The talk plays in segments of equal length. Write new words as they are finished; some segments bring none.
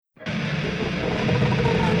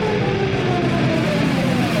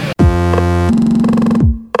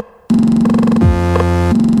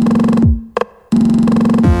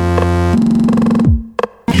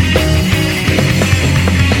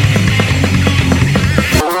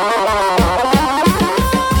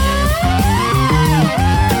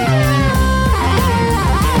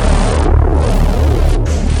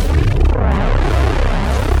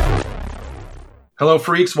Hello,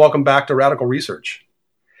 freaks. Welcome back to Radical Research.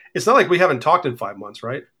 It's not like we haven't talked in 5 months,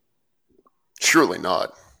 right? Surely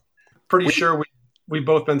not. Pretty sure we've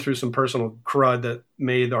both been through some personal crud that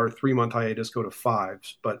made our 3-month hiatus go to 5,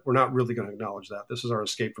 but we're not really going to acknowledge that. This is our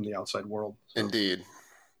escape from the outside world. So, Indeed.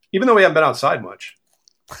 even though we haven't been outside much.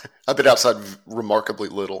 I've been outside remarkably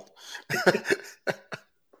little.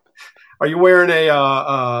 Are you wearing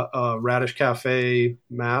a Radish Cafe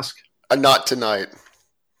mask? Not tonight.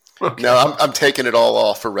 Okay. No, I'm taking it all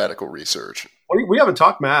off for Radical Research. We haven't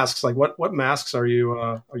talked masks. Like, what masks are you?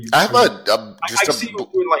 I have I see you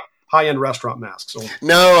doing like high-end restaurant masks.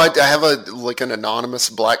 No, I have an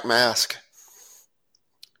anonymous black mask.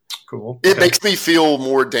 Cool. It makes me feel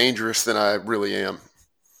more dangerous than I really am.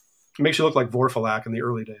 It makes you look like Vorfalak in the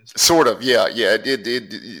early days. Sort of, yeah.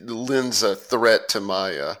 It lends a threat to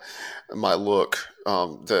my my look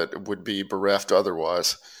that would be bereft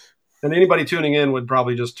otherwise. And anybody tuning in would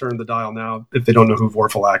probably just turn the dial now if they don't know who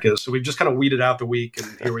Vorfalak is. So we've just kind of weeded out the week,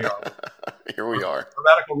 and here we are. Here we are. For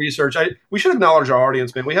Radical Research. We should acknowledge our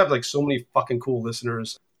audience, man. We have like so many fucking cool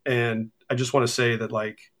listeners, and I just want to say that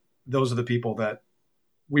like those are the people that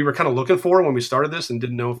we were kind of looking for when we started this and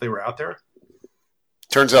didn't know if they were out there.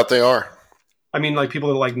 Turns out they are. I mean, like people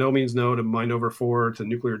that like No Means No to Mind Over 4 to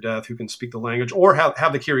Nuclear Death who can speak the language or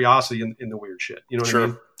have the curiosity in the weird shit. You know what I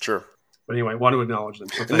mean? Sure. But anyway, I want to acknowledge them.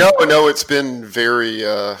 So no, it's been very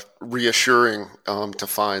reassuring to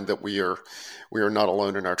find that we are not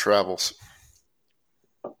alone in our travels.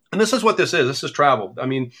 And this is what this is. This is travel. I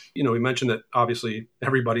mean, we mentioned that obviously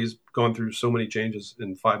everybody's gone through so many changes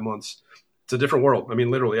in 5 months. It's a different world. I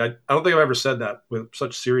mean, literally, I don't think I've ever said that with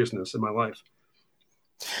such seriousness in my life.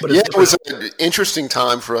 But it was an interesting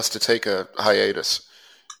time for us to take a hiatus.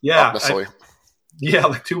 Yeah. Honestly.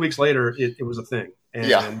 Like 2 weeks later, it was a thing.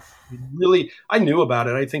 And really, I knew about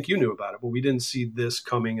it. I think you knew about it, but we didn't see this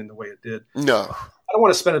coming in the way it did. No. I don't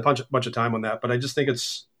want to spend a bunch of time on that, but I just think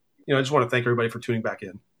it's, I just want to thank everybody for tuning back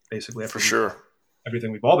in, basically. For sure.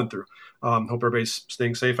 Everything we've all been through. Hope everybody's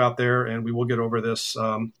staying safe out there, and we will get over this.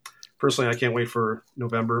 Personally, I can't wait for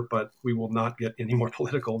November, but we will not get any more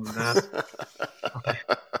political than that.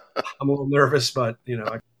 I'm a little nervous, but,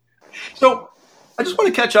 So I just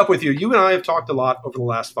want to catch up with you. You and I have talked a lot over the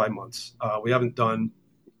last 5 months. We haven't done,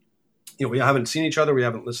 we haven't seen each other. We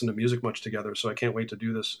haven't listened to music much together. So I can't wait to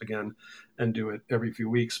do this again and do it every few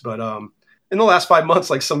weeks. But in the last 5 months,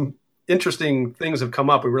 like some interesting things have come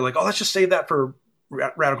up. We were like, let's just save that for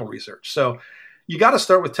Radical Research. So you got to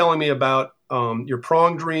start with telling me about your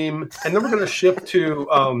prong dream. And then we're going to shift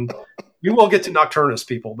to, you will get to Nocturnus,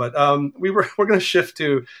 people, but we're going to shift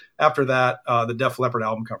to, after that, the Def Leppard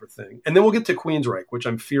album cover thing. And then we'll get to Queensryche, which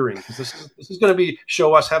I'm fearing, because this is going to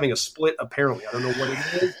show us having a split, apparently. I don't know what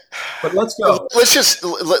it is, but let's go. Let's just,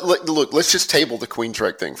 let's just table the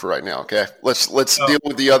Queensryche thing for right now, okay? Let's deal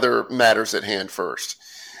with the other matters at hand first.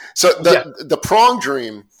 So the prong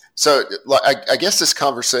dream, so I guess this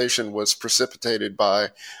conversation was precipitated by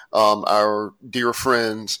our dear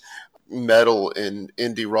friends, metal and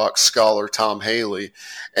indie rock scholar Tom Haley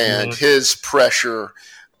and his pressure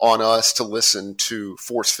on us to listen to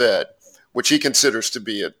Force Fed, which he considers to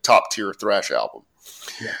be a top tier thrash album.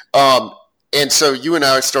 Yeah. And so you and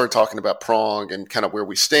I started talking about prong and kind of where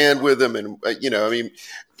we stand with them. And,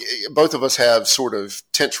 both of us have sort of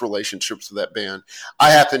tense relationships with that band. I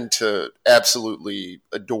happen to absolutely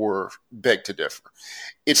adore Beg to Differ.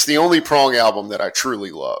 It's the only prong album that I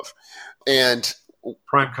truly love. And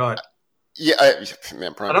Prime Cut. Yeah,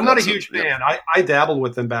 and I'm not a huge fan. I dabbled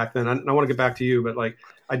with them back then. I want to get back to you, but like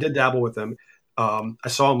I did dabble with them. I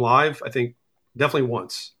saw them live. I think definitely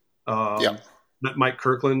once. Met Mike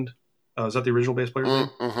Kirkland. Is that the original bass player?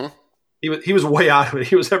 Mm-hmm. He was way out of it.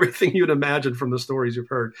 He was everything you'd imagine from the stories you've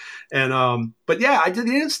heard. And but yeah, he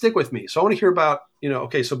didn't stick with me. So I want to hear about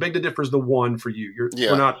Okay, so Beg to Differ is the one for you.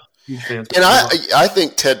 We're not huge fans. And I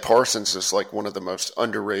think Ted Parsons is like one of the most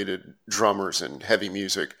underrated drummers in heavy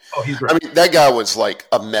music. Oh, he's great. I mean, that guy was like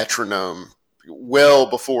a metronome well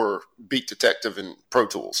before Beat Detective and Pro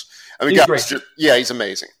Tools. I mean, he's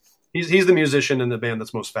amazing. He's the musician in the band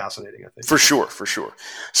that's most fascinating, I think. For sure.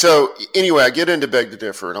 So anyway, I get into Beg to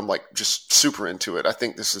Differ, and I'm like just super into it. I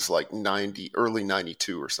think this is like early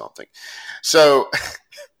 92 or something. So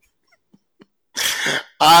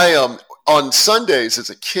on Sundays as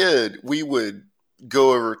a kid, we would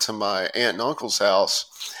go over to my aunt and uncle's house,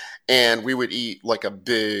 and we would eat like a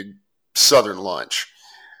big Southern lunch.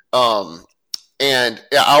 And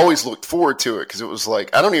I always looked forward to it because it was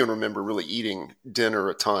like, I don't even remember really eating dinner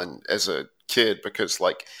a ton as a kid because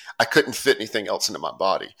like I couldn't fit anything else into my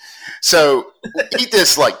body. So eat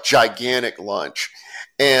this like gigantic lunch,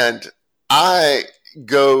 and I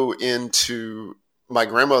go into my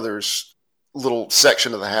grandmother's little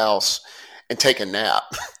section of the house and take a nap.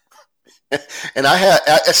 And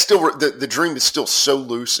I still, the dream is still so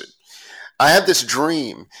lucid. I have this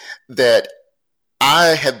dream that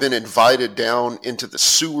I have been invited down into the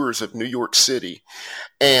sewers of New York City,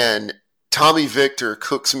 and Tommy Victor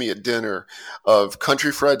cooks me a dinner of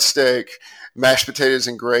country fried steak, mashed potatoes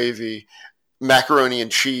and gravy, macaroni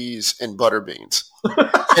and cheese, and butter beans. And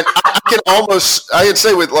I can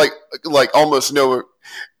say with with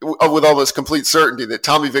almost complete certainty that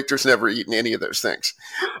Tommy Victor's never eaten any of those things.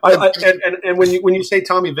 And when you say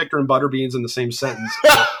Tommy Victor and butter beans in the same sentence,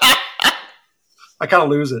 I kind of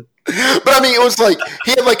lose it. But I mean, it was like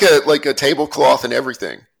he had like a tablecloth and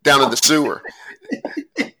everything down in the sewer.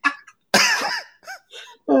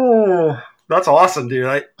 Oh, that's awesome,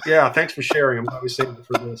 dude. Thanks for sharing. I'm glad we saved it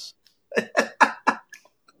for this.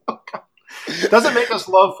 Doesn't make us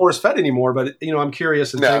love Force Fed anymore, but I'm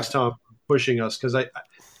curious, and thanks, Tom, for pushing us, because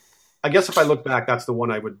I guess if I look back, that's the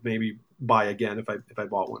one I would maybe buy again if I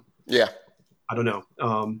bought one. Yeah, I don't know.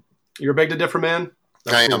 You're a beg to differ, man.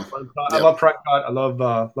 I am. I love Front Cut. I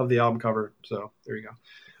love the album cover. So there you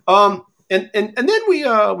go. And then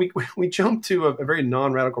we jumped to a very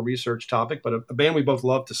non-radical research topic, but a band we both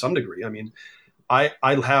love to some degree. I mean, I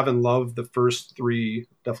have and love the first 3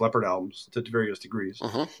 Def Leppard albums to various degrees.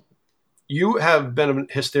 Mm-hmm. You have been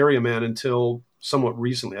a Hysteria man until somewhat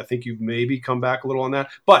recently. I think you've maybe come back a little on that,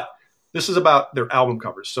 but this is about their album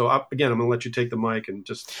covers. So again, I'm going to let you take the mic and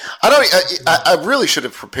just. I really should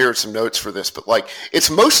have prepared some notes for this, but it's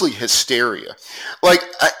mostly Hysteria.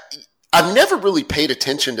 I've never really paid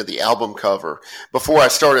attention to the album cover before I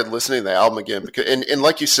started listening to the album again. Because, and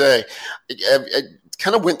like you say, I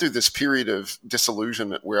kind of went through this period of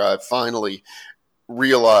disillusionment where I finally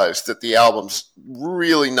realized that the album's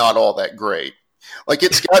really not all that great.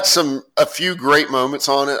 It's got a few great moments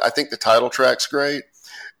on it. I think the title track's great,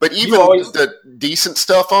 but even the decent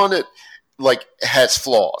stuff on it, has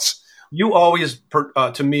flaws. You always,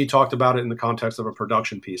 to me, talked about it in the context of a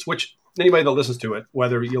production piece, which anybody that listens to it,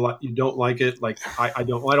 whether you don't like it, I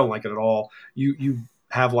don't like it at all. You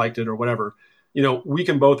have liked it or whatever. We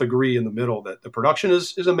can both agree in the middle that the production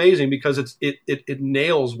is amazing because it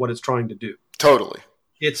nails what it's trying to do. Totally.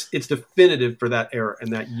 It's definitive for that era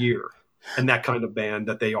and that year and that kind of band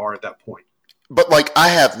that they are at that point. But I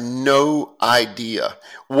have no idea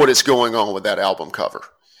what is going on with that album cover.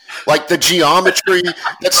 The geometry,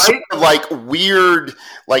 that's sort of weird,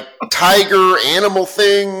 tiger animal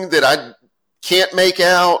thing that I can't make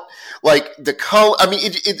out. The color, I mean,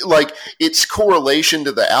 its correlation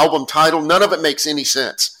to the album title, none of it makes any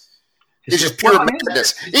sense. It's just pure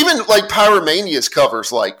madness. Even Pyromania's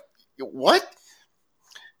covers, what?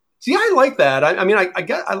 See, I like that. I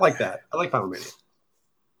like that. I like Pyromania.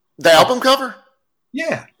 The album cover?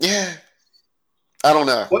 Yeah. Yeah. I don't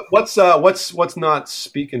know. What's not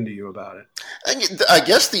speaking to you about it? I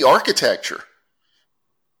guess the architecture.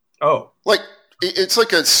 Oh. It's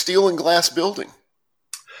like a steel and glass building.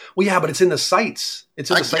 Well, yeah, but it's in the sites.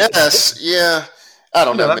 It's in the sites. Yes, yeah. I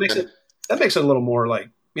don't know. That makes it a little more cool.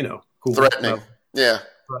 Threatening. Yeah.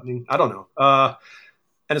 Threatening. I don't know.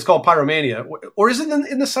 And it's called Pyromania. Or is it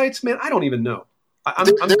in the sites, man? I don't even know.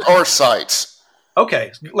 There are sites.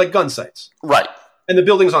 Okay, like gun sites. Right. And the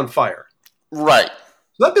building's on fire. Right.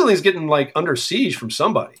 So that building's getting under siege from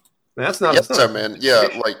somebody. Man, that's not. Yes, man. Yeah,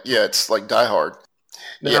 it's like Die Hard.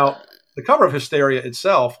 Now, the cover of Hysteria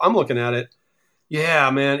itself, I'm looking at it.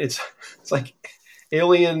 Yeah, man, it's like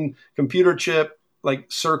alien computer chip,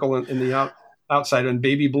 circle in the outside and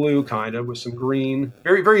baby blue kind of with some green,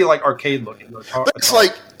 very, very arcade looking. But it's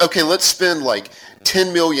okay, let's spend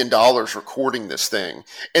 $10 million recording this thing,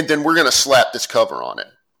 and then we're going to slap this cover on it.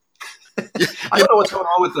 I don't know what's going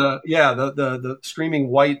on with the screaming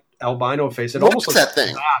white albino face. It almost looks that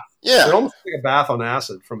thing. Yeah, it almost looks like a bath on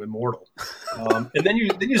acid from Immortal. And then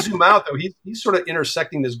you zoom out though. He's sort of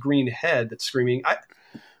intersecting this green head that's screaming.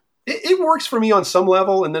 It works for me on some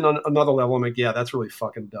level, and then on another level, I'm like, yeah, that's really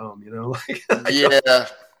fucking dumb. Yeah,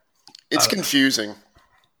 it's confusing.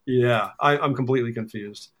 Yeah, I'm completely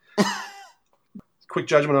confused. Quick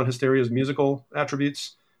judgment on Hysteria's musical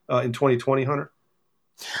attributes in 2020, Hunter.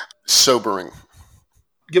 Sobering.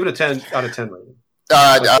 Give it a 10 out of 10 rating. 4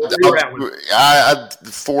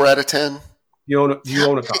 out of 10. Do you own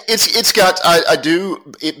a copy? It's got I do,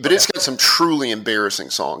 but it's got some truly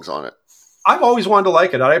embarrassing songs on it. I've always wanted to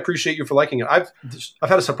like it. I appreciate you for liking it. I've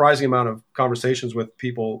had a surprising amount of conversations with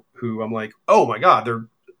people who I'm like, oh my god, they're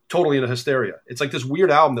totally into Hysteria. It's this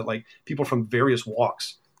weird album that people from various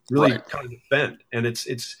walks really kind of defend, and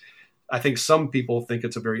it's. I think some people think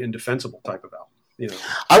it's a very indefensible type of album.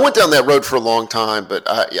 I went down that road for a long time, but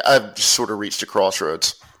I've just sort of reached a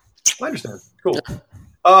crossroads. I understand. Cool.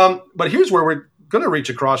 Yeah. But here's where we're going to reach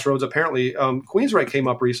a crossroads. Apparently, Queensryche came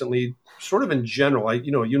up recently, sort of in general.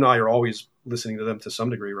 You and I are always listening to them to some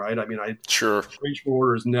degree, right? I mean, sure. Rage for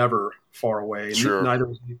Order is never far away. Sure. Neither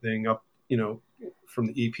was anything up, from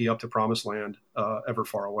the EP up to Promised Land, ever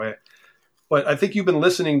far away. But I think you've been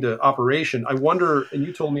listening to Operation. I wonder, and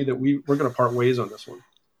you told me that we're going to part ways on this one.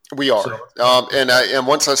 We are, and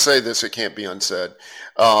once I say this, it can't be unsaid.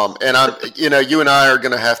 And I'm, you and I are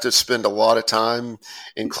going to have to spend a lot of time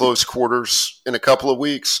in close quarters in a couple of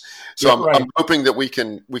weeks. So yeah, I'm hoping that we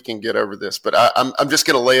can get over this. But I'm just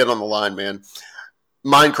going to lay it on the line, man.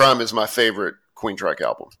 Mindcrime is my favorite Queensryche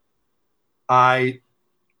album. I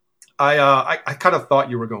kind of thought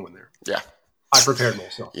you were going there. Yeah, I prepared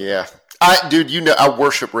myself. Yeah, dude, I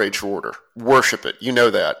worship Rage for Order, worship it. You know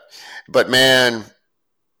that, but man.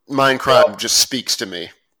 Mindcrime just speaks to me.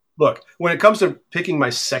 Look, when it comes to picking my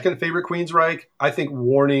second favorite Queensryche, I think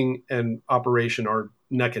Warning and Operation are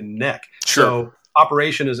neck and neck. Sure. So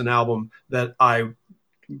Operation is an album that I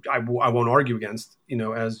won't argue against,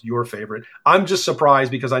 as your favorite. I'm just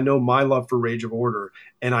surprised because I know my love for Rage of Order,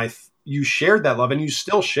 and you shared that love, and you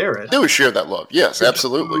still share it. I do share that love. Yes,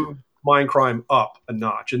 absolutely. Mindcrime up a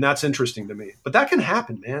notch, and that's interesting to me. But that can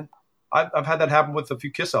happen, man. I've had that happen with a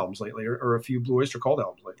few Kiss albums lately, or a few Blue Oyster Cult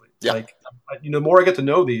albums lately. Yeah. Like, the more I get to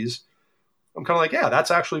know these, I'm kind of like, yeah,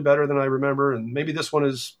 that's actually better than I remember, and maybe this one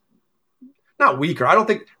is not weaker. I don't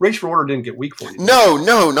think Rage for Order didn't get weak for you. No,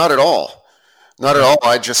 not at all. Not at all.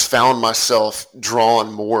 I just found myself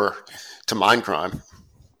drawn more to Mindcrime.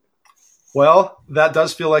 Well, that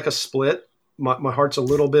does feel like a split. My heart's a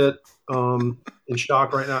little bit in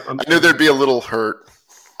shock right now. I knew there'd be a little hurt.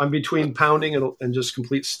 I'm between pounding and just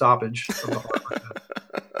complete stoppage of the heart right now.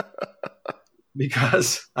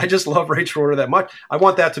 Because I just love Rage for Order that much. I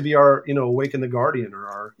want that to be our, Awaken the Guardian, or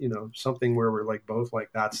our, something where we're like both like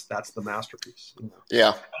that's the masterpiece.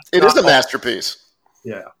 Yeah, it is a masterpiece.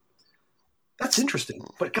 Yeah, that's interesting.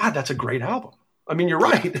 But God, that's a great album. I mean, you're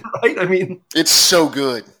right, right? I mean, it's so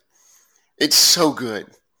good. It's so good,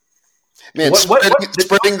 man.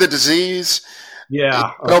 Spreading the disease.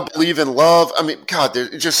 Yeah. I don't believe in love. I mean, God,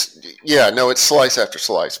 it's slice after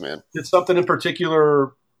slice, man. Did something in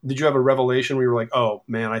particular, did you have a revelation where you were like, oh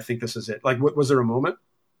man, I think this is it? Like, was there a moment?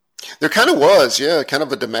 There kind of was, yeah, kind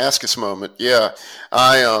of a Damascus moment. Yeah.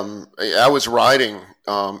 I was riding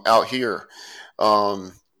out here,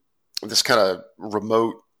 this kind of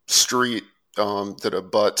remote street that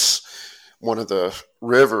abuts one of the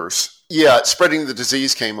rivers. Yeah, Spreading the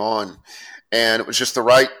Disease came on, and it was just the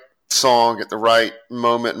right song at the right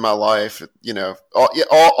moment in my life,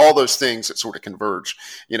 all those things that sort of converge,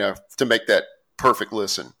 to make that perfect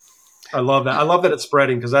listen. I love that. I love that it's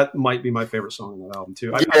spreading, because that might be my favorite song on that album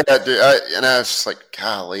too. I was just like,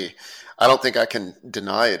 golly, I don't think I can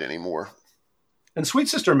deny it anymore. And Sweet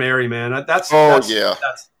Sister Mary, man, that's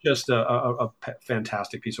just a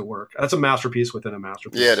fantastic piece of work. That's a masterpiece within a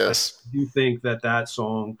masterpiece. Yeah, it is. I do think that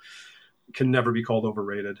song can never be called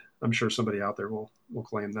overrated. I'm sure somebody out there will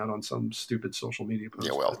claim that on some stupid social media post.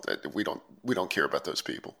 Yeah, well, we don't care about those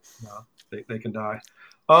people. No, they can die.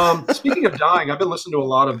 Speaking of dying, I've been listening to a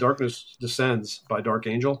lot of Darkness Descends by Dark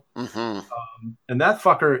Angel. Mm-hmm. And that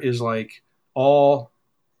fucker is like all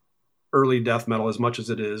early death metal as much as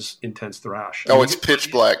it is intense thrash. It's pitch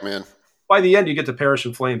black, man. By the end, you get to Perish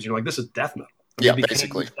in Flames. You're like, this is death metal.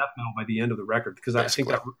 Basically. Death metal by the end of the record, because I think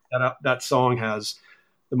that song has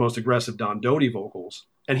the most aggressive Don Doty vocals,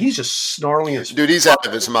 and he's just snarling as dude. He's out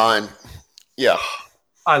of his mind. Yeah,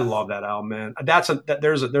 I love that album, man. There's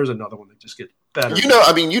another one that just gets better.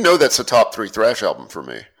 That's a top 3 thrash album for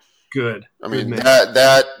me. Good. I mean,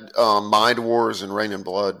 that Mind Wars and Rain and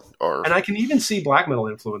Blood are, and I can even see black metal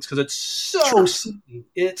influence, because it's so seething.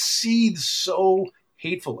 It seethes so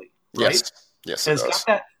hatefully. Right? Yes, and it's got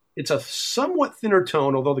that. It's a somewhat thinner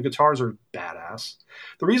tone, although the guitars are badass.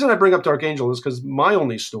 The reason I bring up Dark Angel is because my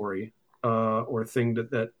only story or thing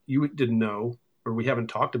that you didn't know, or we haven't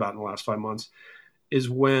talked about in the last 5 months, is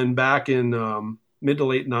when back in mid to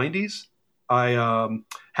late 90s, I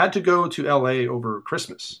had to go to LA over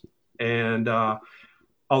Christmas. And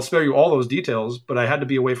I'll spare you all those details, but I had to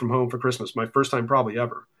be away from home for Christmas, my first time probably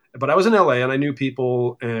ever. But I was in LA and I knew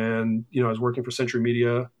people, and I was working for Century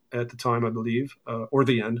Media at the time, I believe, or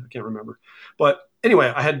The End, I can't remember. But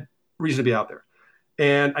anyway, I had reason to be out there.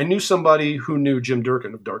 And I knew somebody who knew Jim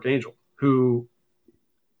Durkin of Dark Angel, who,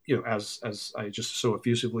 as I just so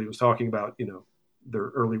effusively was talking about, their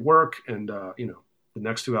early work and, the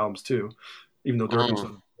next 2 albums too, even though Durkin's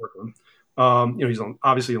on work on. He's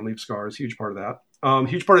obviously on Leaf Scars, huge part of that.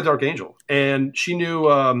 huge part of Dark Angel, and she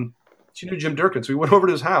knew Jim Durkin. So we went over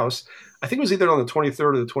to his house. I think it was either on the 23rd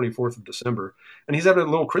or the 24th of December, and he's having a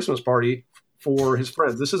little Christmas party for his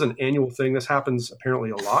friends. This is an annual thing. This happens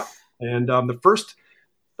apparently a lot. And the first,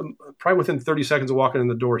 probably within 30 seconds of walking in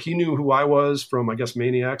the door, he knew who I was from, I guess,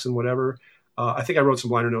 Maniacs and whatever. I think I wrote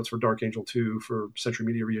some liner notes for Dark Angel 2 for Century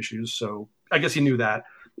Media reissues. So I guess he knew that.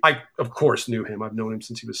 I, of course, knew him. I've known him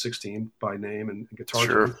since he was 16 by name and guitar.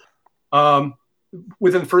 Sure.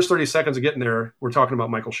 Within the first 30 seconds of getting there, we're talking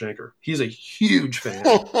about Michael Schenker. He's a huge fan.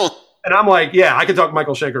 And I'm like, yeah, I could talk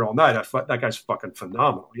Michael Schenker all night. That guy's fucking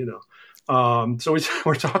phenomenal, you know. So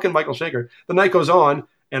we're talking Michael Schenker. The night goes on,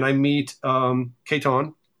 and I meet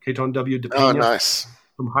Katon W. DePina. Oh, nice.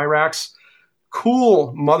 From Hyrax.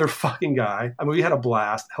 Cool motherfucking guy. I mean, we had a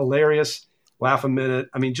blast. Hilarious. Laugh a minute.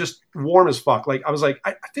 I mean, just warm as fuck. Like, I was like,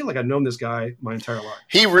 I feel like I've known this guy my entire life.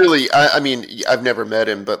 He really, I mean, I've never met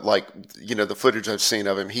him, but like, you know, the footage I've seen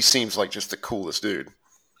of him, he seems like just the coolest dude.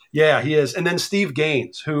 Yeah, he is. And then Steve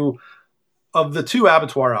Gaines, who, of the 2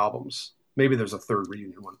 Abattoir albums, maybe there's a third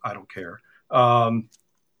reunion one. I don't care. I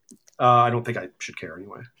don't think I should care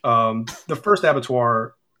anyway. The first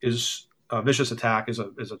Abattoir is Vicious Attack is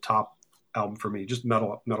a top album for me, just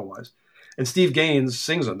metal wise. And Steve Gaines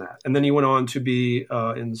sings on that. And then he went on to be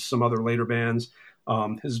in some other later bands.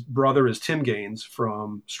 His brother is Tim Gaines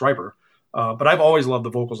from Stryper. But I've always loved the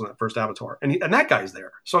vocals on that first Abattoir. And that guy's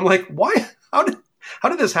there. So I'm like, why? How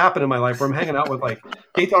did this happen in my life where I'm hanging out with like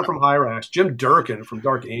Katon from Hyrax, Jim Durkin from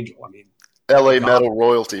Dark Angel? I mean, LA metal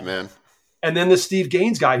royalty, man. And then this Steve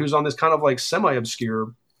Gaines guy who's on this kind of like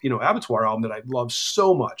semi-obscure, you know, Abattoir album that I love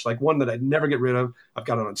so much, like one that I'd never get rid of. I've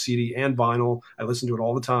got it on CD and vinyl. I listen to it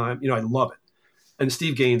all the time. You know, I love it. And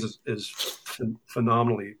Steve Gaines is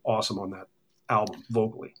phenomenally awesome on that album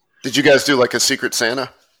vocally. Did you guys do like a Secret Santa?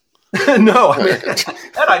 No, I mean,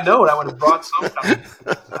 had I known, I would have brought some.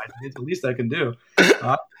 It's the least I can do.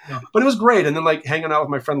 But it was great. And then like hanging out with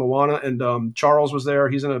my friend Luana, and Charles was there.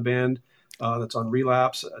 He's in a band that's on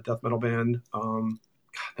Relapse, a death metal band. God,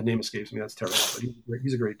 the name escapes me. That's terrible. But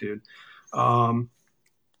he's a great dude.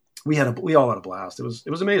 We all had a blast. It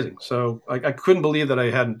was amazing. So I couldn't believe that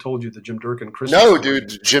I hadn't told you the Jim Durkin Christmas. No,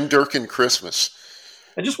 dude, Jim Durkin Christmas.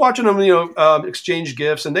 And just watching them, you know, exchange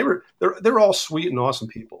gifts, and they're all sweet and awesome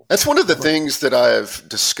people. That's one of the things that I've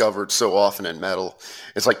discovered so often in metal.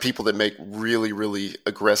 It's like people that make really, really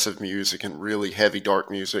aggressive music and really heavy,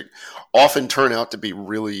 dark music often turn out to be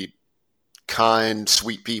really kind,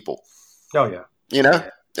 sweet people. Oh yeah, you know,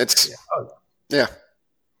 it's yeah.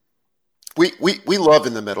 We love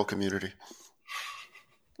in the metal community.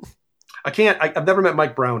 I've never met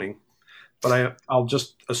Mike Browning. But I'll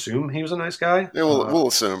just assume he was a nice guy. Yeah, we'll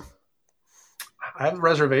assume. I have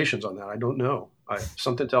reservations on that. I don't know.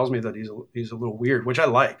 Something tells me that he's a little weird, which I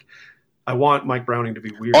like. I want Mike Browning to be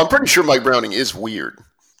weird. I'm pretty sure Mike Browning is weird.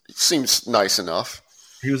 He seems nice enough.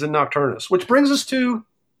 He was in Nocturnus, which brings us to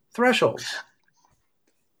Threshold.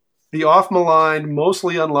 The oft-maligned,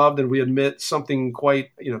 mostly unloved, and we admit something quite,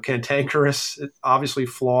 you know, cantankerous, obviously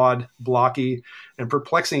flawed, blocky, and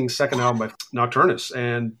perplexing second album by Nocturnus.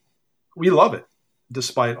 And we love it,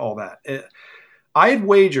 despite all that. I'd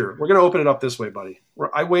wager, we're going to open it up this way, buddy.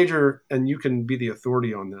 I wager, and you can be the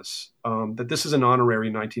authority on this, that this is an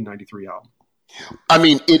honorary 1993 album. I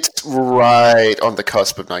mean, it's right on the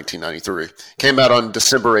cusp of 1993. Came out on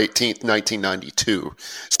December 18th, 1992.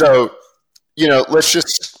 So, you know, let's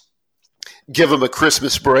just give them a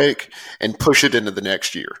Christmas break and push it into the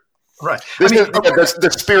next year. Right. The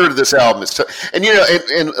spirit of this album is, and you know,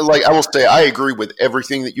 and like I will say, I agree with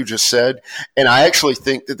everything that you just said, and I actually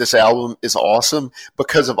think that this album is awesome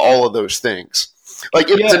because of all of those things. Like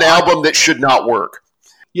it's an album that should not work.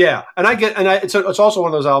 Yeah, and it's also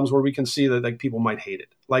one of those albums where we can see that like people might hate it.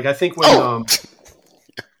 Like I think when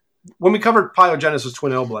we covered Pyogenesis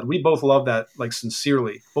Twin Ale Blood, we both love that like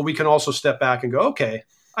sincerely, but we can also step back and go, okay,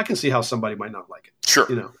 I can see how somebody might not like it. Sure,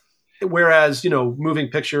 you know. Whereas, you know, Moving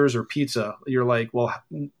Pictures or Pizza, you're like, well,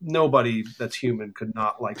 nobody that's human could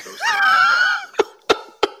not like those things.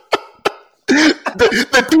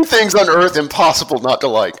 the 2 things on earth impossible not to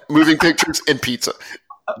like: Moving Pictures and Pizza.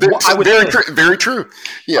 Very true.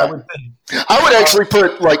 Yeah, I would actually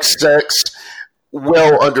put like sex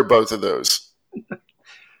well under both of those.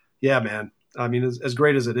 Yeah, man. I mean, as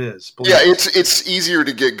great as it is. Yeah, it's easier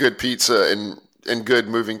to get good pizza and good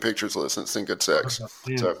Moving Pictures listens than good sex.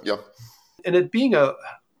 Yeah. So, yeah. And it being a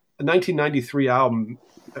 1993 album,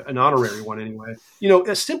 an honorary one anyway, you know,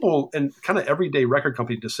 a simple and kind of everyday record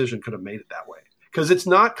company decision could have made it that way. Because it's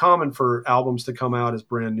not common for albums to come out as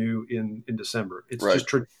brand new in December. It's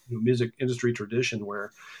just music industry tradition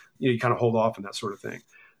where, you know, you kind of hold off on that sort of thing.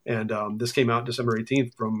 And this came out December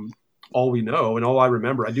 18th from all we know. And all I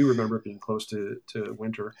remember, I do remember it being close to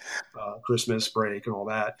winter, Christmas break and all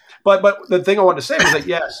that. But the thing I wanted to say was that,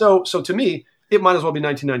 yeah, so to me, it might as well be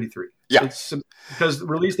 1993. Yeah. It's because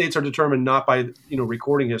release dates are determined not by,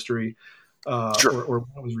 recording history Sure. or when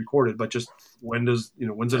it was recorded, but just when's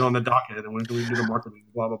it on the docket and when can we do the marketing,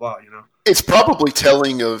 blah, blah, blah, It's probably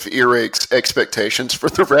telling of Earache's expectations for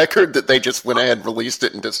the record that they just went ahead and released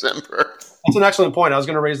it in December. That's an excellent point. I was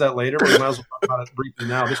going to raise that later, but we might as well talk about it briefly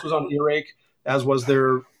now. This was on Earache, as was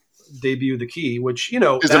their debut, The Key, which,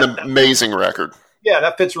 is an amazing record. Yeah,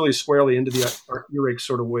 that fits really squarely into the Earache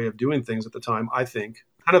sort of way of doing things at the time, I think.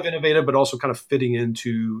 Kind of innovative, but also kind of fitting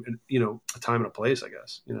into, a time and a place, I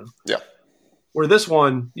guess, Yeah. Where this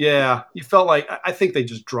one, yeah, you felt like, I think they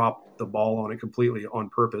just dropped the ball on it completely on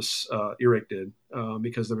purpose. Earache did,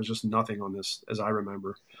 because there was just nothing on this, as I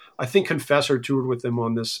remember. I think Confessor toured with them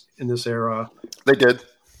in this era. They did.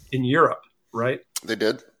 In Europe, right? They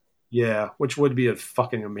did. Yeah, which would be a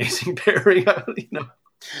fucking amazing pairing,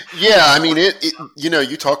 Yeah, I mean,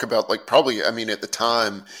 you talk about probably, at the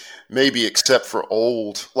time, maybe except for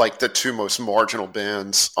old, the two most marginal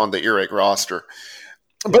bands on the Earache roster.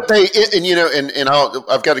 But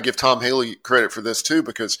I've got to give Tom Haley credit for this too,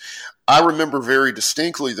 because I remember very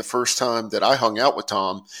distinctly the first time that I hung out with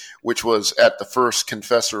Tom, which was at the first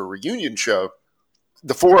Confessor reunion show.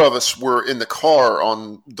 The four of us were in the car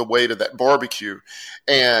on the way to that barbecue,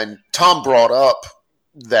 and Tom brought up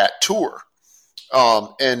that tour,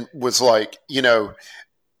 and was like,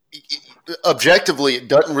 objectively, it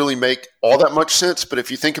doesn't really make all that much sense, but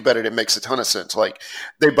if you think about it, it makes a ton of sense.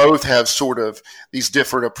 They both have sort of these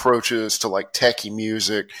different approaches to techie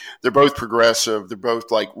music. They're both progressive. They're both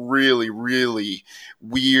really, really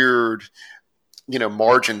weird,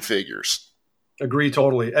 margin figures. Agree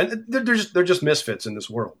totally. And they're just misfits in this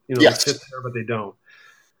world. Yes. They fit there, but they don't.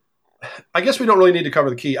 I guess we don't really need to cover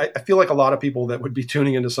The Key. I feel like a lot of people that would be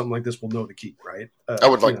tuning into something like this will know The Key, right? I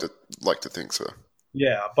would like to think so.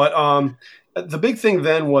 Yeah, but the big thing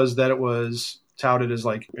then was that it was touted as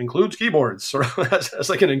includes keyboards, sort of as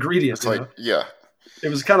an ingredient. Yeah, it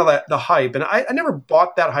was kind of the hype, and I never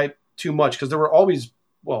bought that hype too much because there were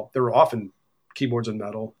often keyboards in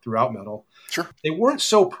metal throughout metal. Sure, they weren't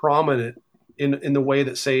so prominent in the way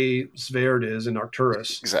that say Sverd is in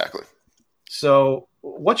Arcturus. Exactly. So,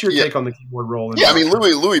 what's your take on the keyboard role? Yeah,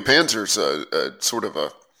 Louis Panzer's a sort of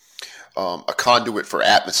a conduit for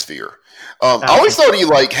atmosphere. I always thought he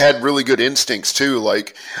had really good instincts too. I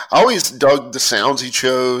always dug the sounds he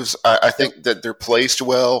chose. I think that they're placed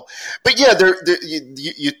well. But yeah, the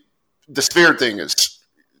Sverd thing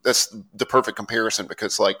that's the perfect comparison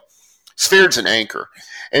because Sverd's an anchor,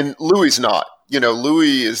 and Louis not.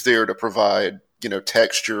 Louis is there to provide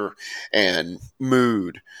texture and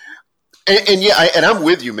mood. And yeah, I'm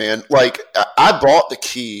with you, man. I bought The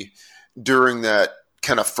Key during that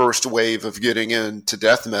kind of first wave of getting into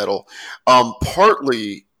death metal,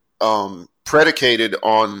 partly predicated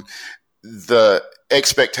on the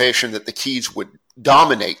expectation that the keys would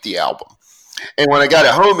dominate the album. And when I got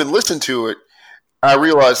it home and listened to it, I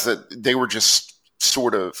realized that they were just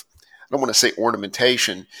sort of, I don't want to say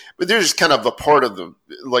ornamentation, but they're just kind of a part of the,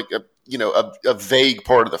 a vague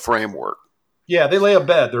part of the framework. Yeah, they lay a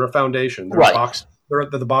bed. They're a foundation. They're right. A box. They're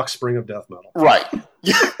the box spring of death metal. Right.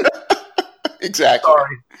 Exactly.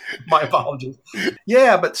 Sorry, my apologies.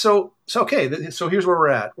 Yeah, but so okay. So here's where we're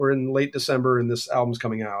at. We're in late December, and this album's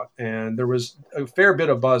coming out. And there was a fair bit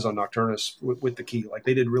of buzz on Nocturnus with The Key.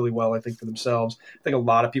 They did really well, I think, for themselves. I think a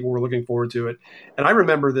lot of people were looking forward to it. And I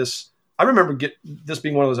remember this. I remember this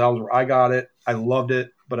being one of those albums where I got it. I loved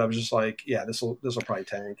it, but I was just yeah, this will probably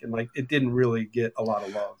tank. And it didn't really get a lot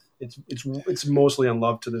of love. It's mostly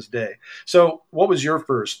unloved to this day. So, what was your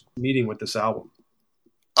first meeting with this album?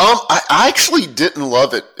 I actually didn't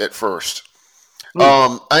love it at first.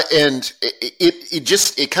 And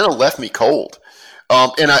it kind of left me cold.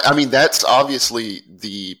 And I mean, that's obviously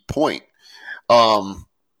the point.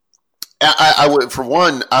 I would, for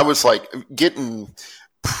one, I was getting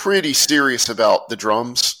pretty serious about the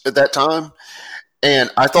drums at that time.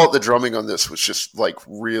 And I thought the drumming on this was just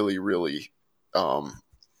really, really,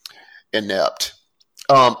 inept,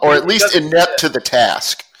 or at least inept to the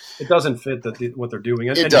task. It doesn't fit what they're doing.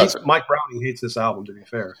 And doesn't. Mike Browning hates this album, to be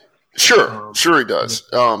fair. Sure he does.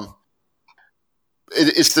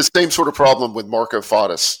 It's the same sort of problem with Marco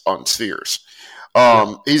Fatus on Spheres.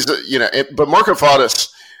 He's but Marco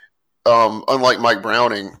Fatus, unlike Mike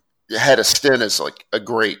Browning, had a stint as a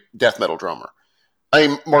great death metal drummer. I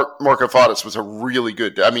mean, Marco Fatus was a really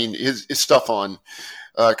good. I mean, his stuff on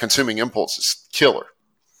Consuming Impulse is killer.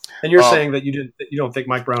 And you're saying that you don't think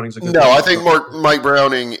Mike Browning's a good No, I think Mike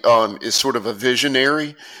Browning is sort of a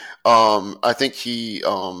visionary. I think he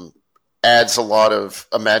adds a lot of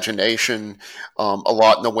imagination, a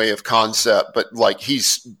lot in the way of concept, but like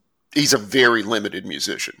he's a very limited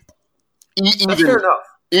musician. That's fair enough.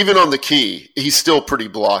 Even on the key, he's still pretty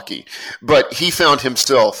blocky. But he found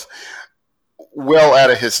himself well out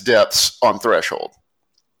of his depths on Threshold.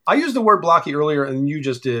 I used the word blocky earlier, and you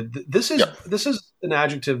just did. This is an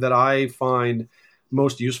adjective that I find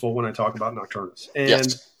most useful when I talk about Nocturnus.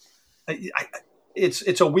 And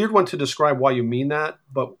it's a weird one to describe why you mean that,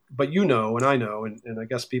 but you know, and I know, and I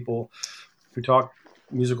guess people who talk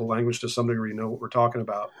musical language to some degree know what we're talking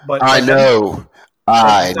about. But I know.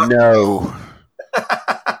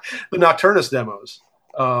 The Nocturnus demos,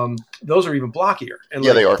 those are even blockier. And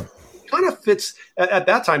they are. Kind of fits at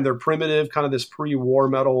that time. They're primitive, kind of this pre-war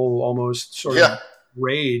metal, almost sort of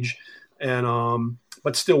rage, and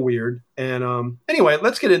but still weird. And anyway,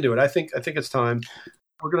 let's get into it. I think it's time.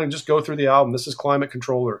 We're gonna just go through the album. This is Climate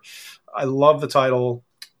Controller. I love the title.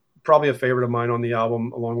 Probably a favorite of mine on the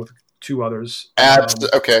album, along with 2 others.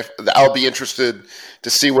 Okay, I'll be interested to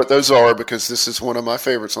see what those are because this is one of my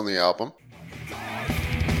favorites on the album.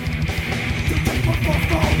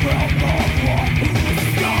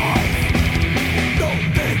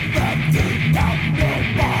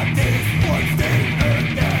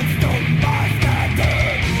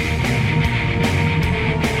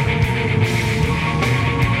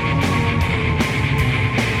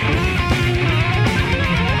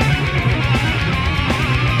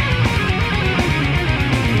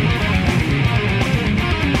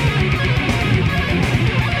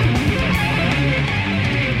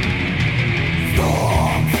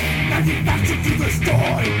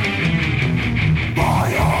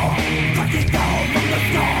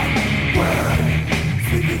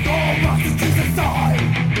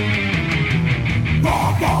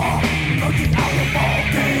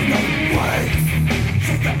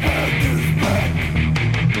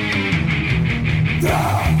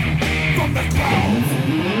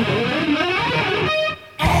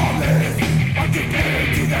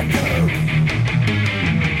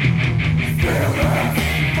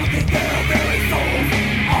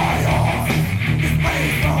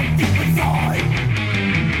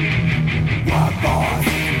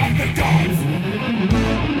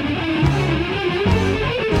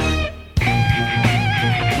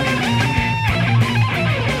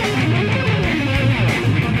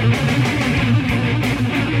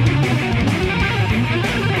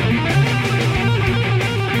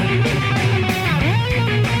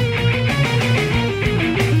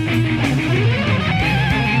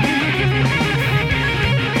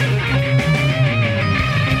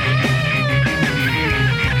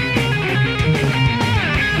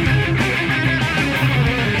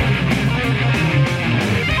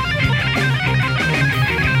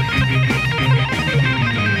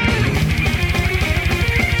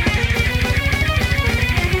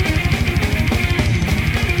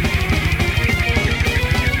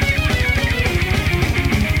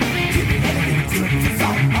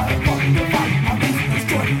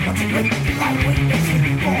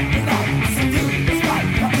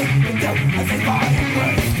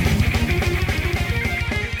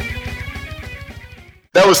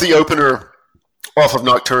 That was the opener off of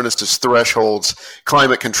Nocturnus' Thresholds,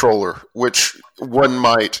 Climate Controller, which one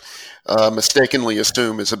might mistakenly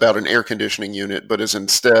assume is about an air conditioning unit, but is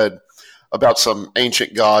instead about some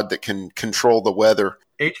ancient god that can control the weather.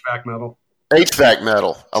 HVAC metal. HVAC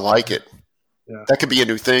metal. I like it. Yeah. That could be a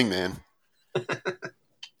new thing, man.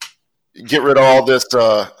 Get rid of all this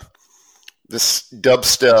this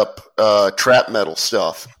dubstep trap metal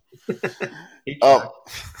stuff.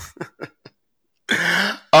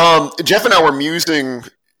 Jeff and I were musing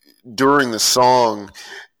during the song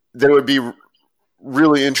that it would be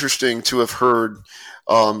really interesting to have heard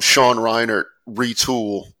Sean Reinert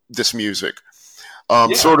retool this music.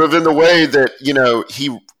 Sort of in the way that, he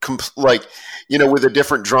with a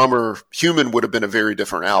different drummer, Human would have been a very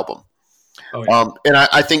different album. Oh, yeah. And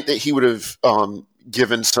I think that he would have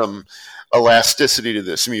given some elasticity to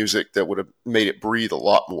this music that would have made it breathe a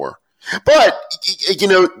lot more. But,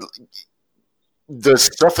 the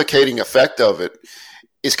suffocating effect of it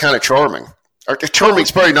is kind of charming. Charming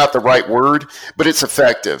is probably not the right word, but it's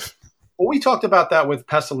effective. Well, we talked about that with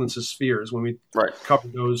Pestilence's Spheres when we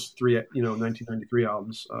covered those 3, 1993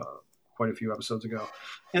 albums quite a few episodes ago.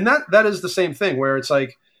 And that is the same thing where it's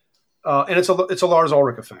like, and it's a Lars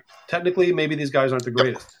Ulrich effect. Technically, maybe these guys aren't the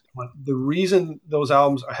greatest. But the reason those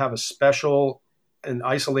albums have a special and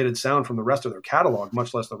isolated sound from the rest of their catalog,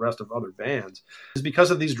 much less the rest of other bands, is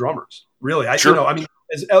because of these drummers. Really,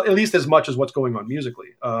 at least as much as what's going on musically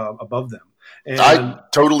above them. And I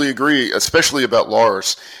totally agree, especially about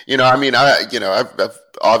Lars. I've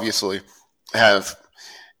obviously have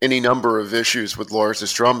any number of issues with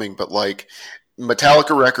Lars's drumming, but like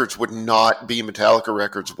Metallica records would not be Metallica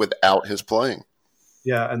records without his playing.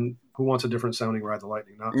 Yeah, and who wants a different sounding Ride the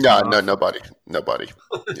Lightning? Nobody.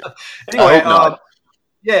 Yeah. Anyway,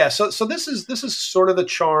 yeah. So this is sort of the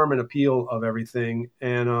charm and appeal of everything,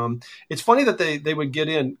 and it's funny that they would get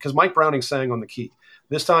in because Mike Browning sang on the key.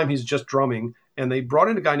 This time he's just drumming, and they brought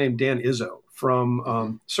in a guy named Dan Izzo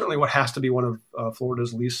from certainly what has to be one of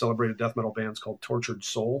Florida's least celebrated death metal bands called Tortured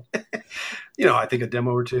Soul. I think a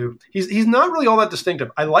demo or two. He's not really all that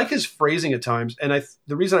distinctive. I like his phrasing at times, and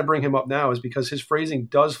the reason I bring him up now is because his phrasing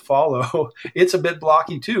does follow. It's a bit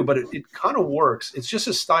blocky too, but it kind of works. It's just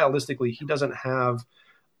as stylistically, he doesn't have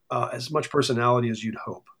as much personality as you'd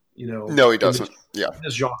hope. No, he doesn't. In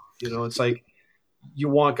this genre, it's like you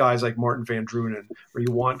want guys like Martin Van Drunen, or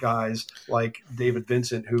you want guys like David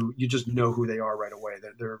Vincent, who you just know who they are right away.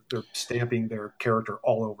 They're stamping their character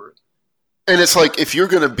all over it. And it's like, if you're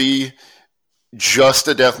going to be just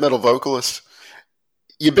a death metal vocalist,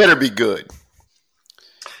 you better be good.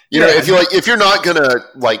 If you're not going to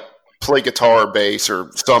like play guitar or bass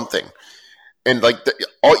or something, and like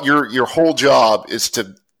your whole job is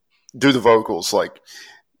to do the vocals, like,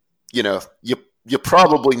 you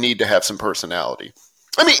probably need to have some personality.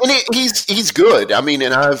 I mean, and he's good. I mean,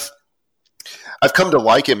 and I've come to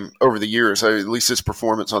like him over the years, at least his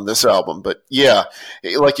performance on this album. But yeah,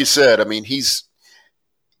 like you said, I mean, he's,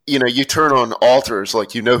 you turn on Altars,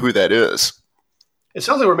 like, who that is. It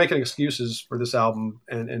sounds like we're making excuses for this album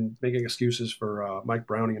and making excuses for Mike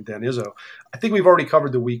Browning and Dan Izzo. I think we've already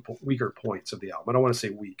covered the weaker points of the album. I don't want to say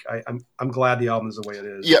weak. I'm glad the album is the way it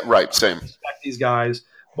is. Yeah, right. Same. I respect these guys.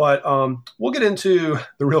 But we'll get into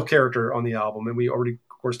the real character on the album, and we already,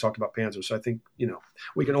 of course, talked about Panzer, so I think,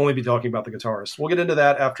 we can only be talking about the guitarist. We'll get into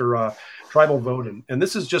that after Tribal Voden, and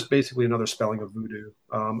this is just basically another spelling of voodoo.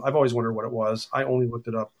 I've always wondered what it was. I only looked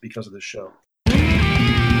it up because of this show.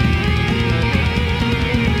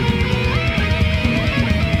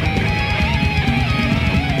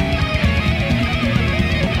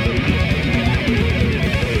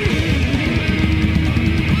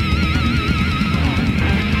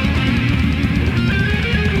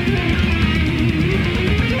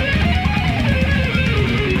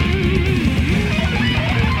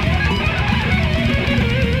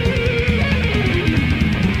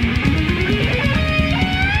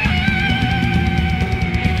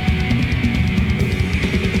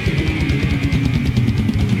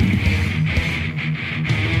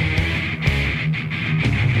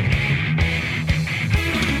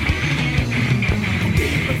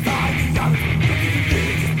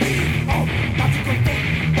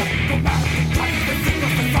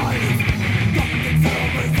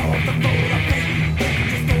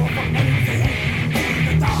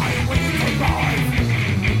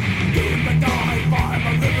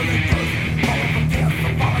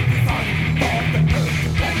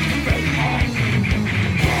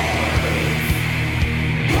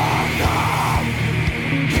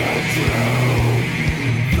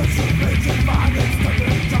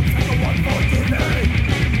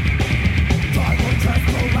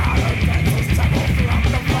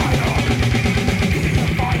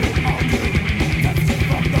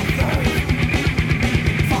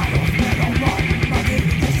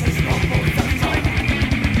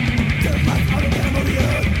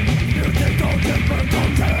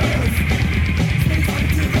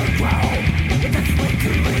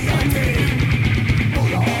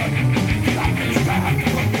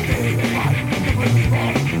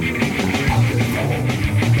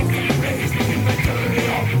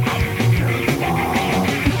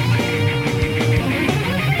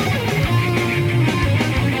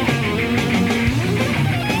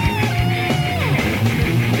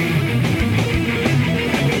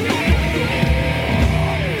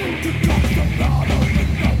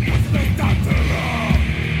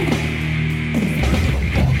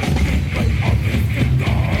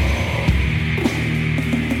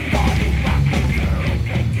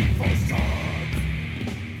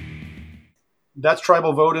 That's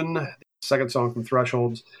Tribal Voden, second song from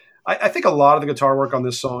Thresholds. I think a lot of the guitar work on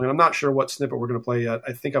this song, and I'm not sure what snippet we're going to play yet.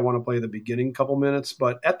 I think I want to play the beginning couple minutes,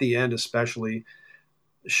 but at the end especially,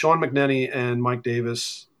 Sean McNenny and Mike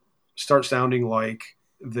Davis start sounding like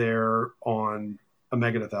they're on a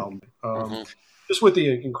Megadeth album. Just with the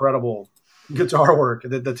incredible guitar work,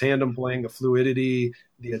 the tandem playing, the fluidity,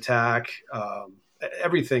 the attack,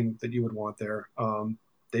 everything that you would want there.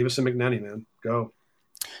 Davis and McNenny, man, go.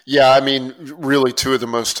 Yeah, I mean, really, two of the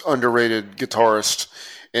most underrated guitarists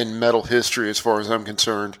in metal history, as far as I'm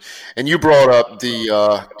concerned. And you brought up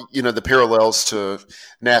the parallels to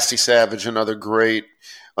Nasty Savage, another great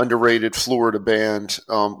underrated Florida band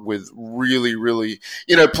with really, really,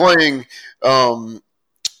 playing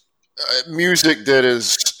music that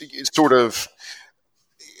is sort of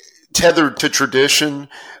tethered to tradition,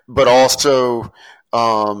 but also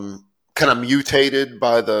kind of mutated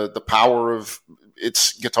by the power of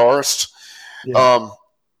its guitarists. Yeah.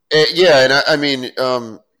 And I mean,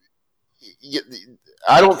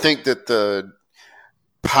 I don't think that the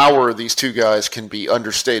power of these two guys can be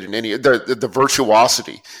understated in any. The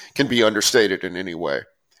virtuosity can be understated in any way.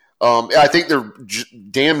 I think they're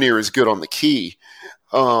damn near as good on the key,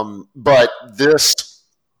 but this,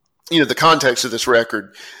 the context of this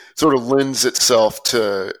record sort of lends itself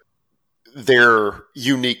to their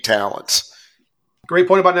unique talents. Great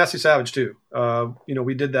point about Nasty Savage too.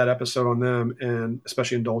 We did that episode on them, and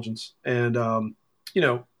especially Indulgence. And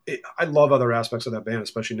I love other aspects of that band,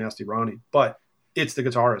 especially Nasty Ronnie. But it's the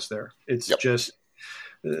guitarist there. It's just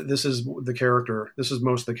this is the character. This is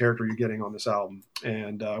most of the character you're getting on this album.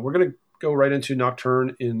 And we're gonna go right into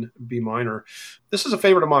Nocturne in B minor. This is a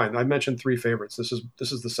favorite of mine. I mentioned 3 favorites. This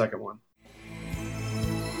is the second one.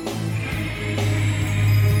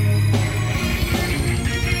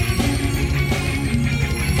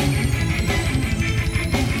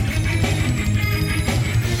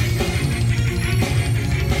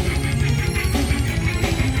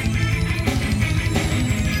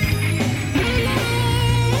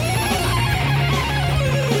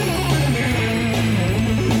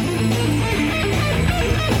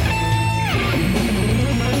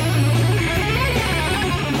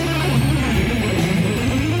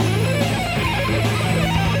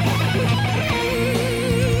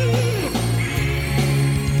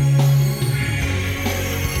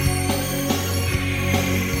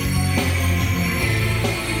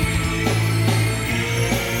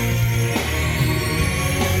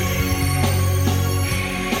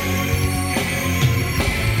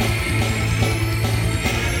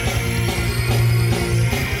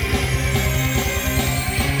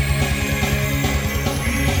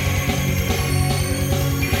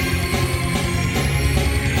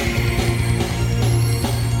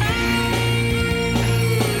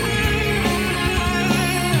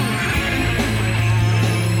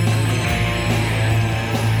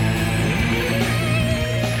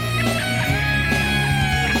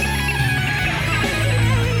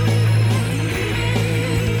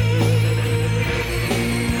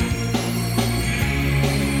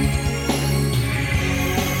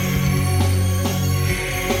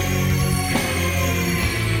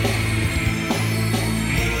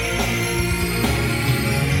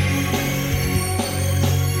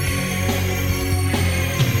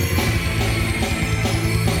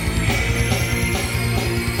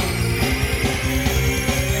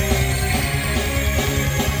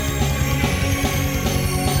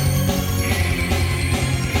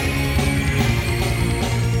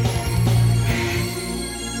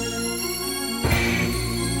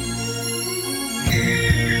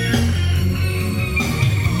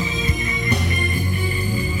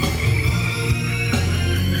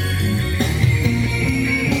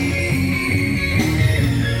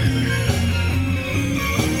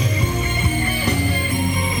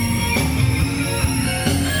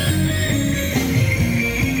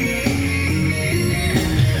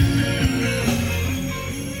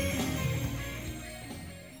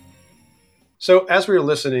 So as we were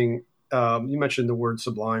listening, you mentioned the word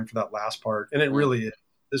sublime for that last part, and it really is.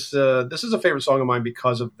 This is a favorite song of mine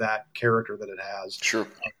because of that character that it has. Sure.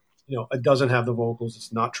 It doesn't have the vocals.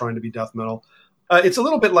 It's not trying to be death metal. It's a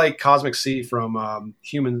little bit like Cosmic Sea from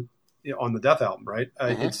Human on the Death album, right?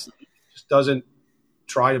 It just doesn't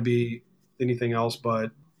try to be anything else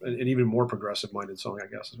but an even more progressive-minded song, I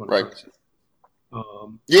guess, is what I'm trying to say.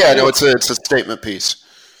 It's a statement piece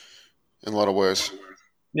in a lot of ways.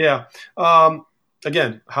 Yeah.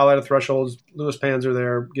 Again, highlight of Thresholds. Louis Panzer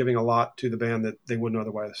there, giving a lot to the band that they wouldn't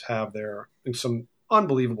otherwise have there, and some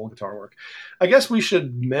unbelievable guitar work. I guess we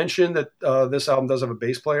should mention that this album does have a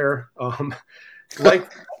bass player. Like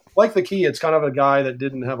the Key, it's kind of a guy that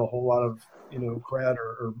didn't have a whole lot of cred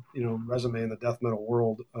or resume in the death metal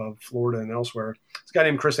world of Florida and elsewhere. It's a guy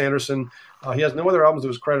named Chris Anderson. He has no other albums to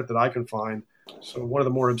his credit that I can find. So one of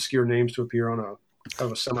the more obscure names to appear on a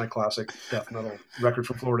kind of a semi-classic death metal record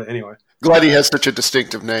from Florida anyway. Glad he has such a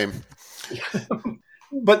distinctive name.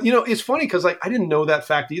 But, it's funny because I didn't know that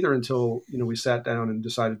fact either until, we sat down and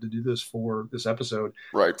decided to do this for this episode.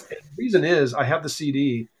 Right. And the reason is I have the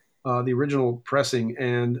CD the original pressing,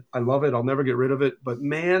 and I love it. I'll never get rid of it. But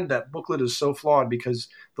man, that booklet is so flawed because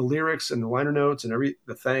the lyrics and the liner notes and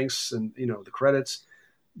the thanks and the credits,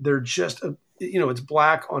 they're just it's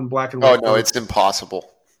black on black and white. Oh no, it's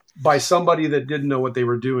impossible. By somebody that didn't know what they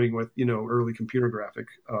were doing with early computer graphic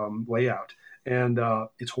layout, and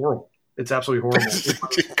it's horrible. It's absolutely horrible.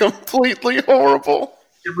 It's completely horrible.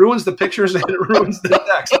 It ruins the pictures and it ruins the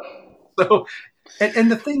text. So,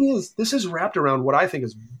 and the thing is, this is wrapped around what I think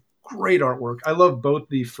is great artwork. I love both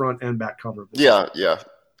the front and back cover. Yeah.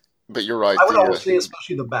 But you're right. I would always say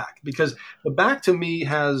especially the back, because the back to me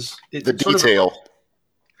has the detail.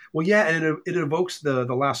 Well, yeah, and it evokes the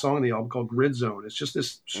last song on the album called Grid Zone. It's just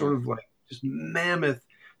this sort of like just mammoth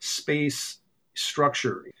space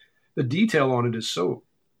structure. The detail on it is so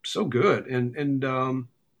good, and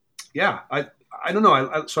yeah, I don't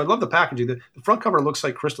know. So I love the packaging. The front cover looks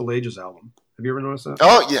like Crystal Age's album. Have you ever noticed that?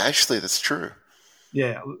 Oh yeah, actually, that's true.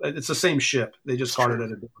 Yeah, it's the same ship. They just caught it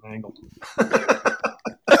at a different angle.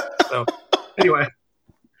 So anyway,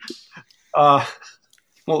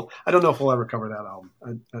 well, I don't know if we'll ever cover that album.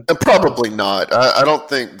 Probably not. I don't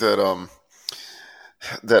think that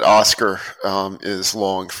that Oscar is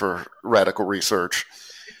long for radical research.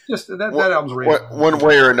 Just that album's random. One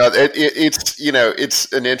way or another.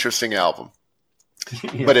 It's an interesting album,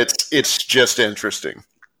 yeah. But it's just interesting.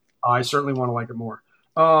 I certainly want to like it more.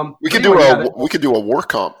 We could do a war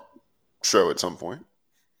comp show at some point.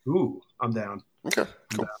 Ooh, I'm down. Okay,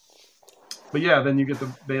 cool. But yeah, then you get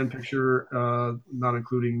the band picture, not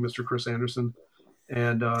including Mr. Chris Anderson.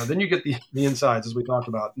 And then you get the insides, as we talked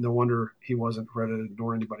about. No wonder he wasn't credited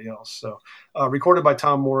nor anybody else. So recorded by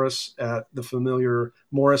Tom Morris at the familiar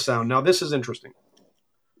Morris Sound. Now, this is interesting.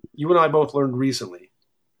 You and I both learned recently,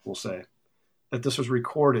 we'll say, that this was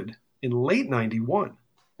recorded in late 91.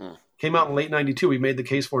 Came out in late 92. We made the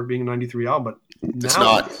case for it being a 93 album, but it's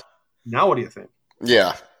not. Now what do you think?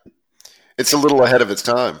 Yeah. It's a little ahead of its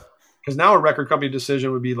time. Because now a record company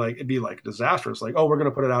decision would be like disastrous. Like, oh, we're going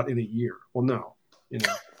to put it out in a year. Well, no.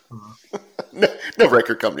 No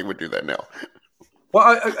record company would do that now.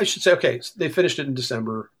 Well, I should say, okay, they finished it in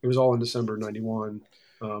December. It was all in December 91.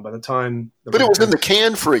 By the time... But it was in the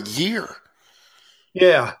can for a year.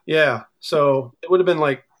 Yeah. So it would have been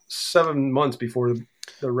like 7 months before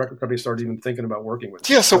the record company started even thinking about working with it.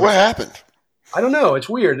 Yeah, so what happened? I don't know. It's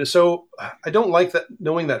weird. So I don't like that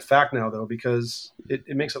knowing that fact now, though, because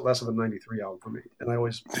it makes it less of a 93 album for me. And I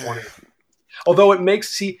always wanted it. Although it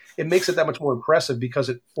makes it that much more impressive because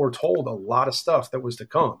it foretold a lot of stuff that was to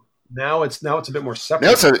come. Now it's a bit more separate.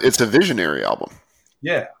 Now it's a visionary album.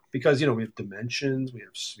 Yeah, because we have dimensions, we have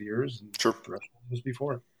spheres, and sure. The rest was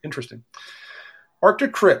before. Interesting.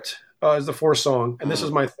 Arctic Crypt is the fourth song, and this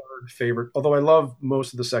is my third favorite. Although I love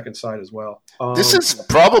most of the second side as well. This is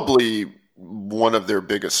probably one of their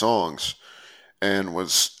biggest songs, and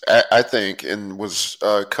was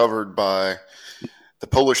covered by the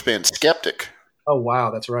Polish band Skeptic. Oh wow,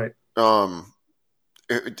 that's right.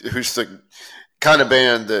 Who's the kind of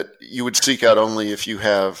band that you would seek out only if you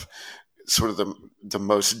have sort of the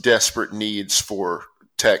most desperate needs for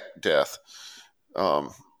tech death.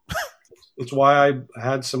 It's why I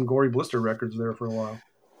had some Gory Blister records there for a while.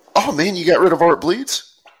 Oh man, you got rid of Art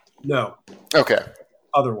Bleeds? No. Okay.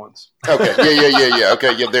 Other ones. Okay. Yeah.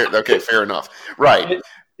 Okay. Yeah. There. Okay. Fair enough. Right.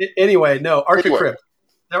 Anyway, no. Arctic Crypt.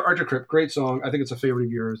 Arctic Crypt. Great song. I think it's a favorite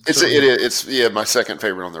of yours. It's my second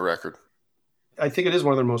favorite on the record. I think it is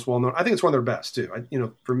one of their most well known. I think it's one of their best too.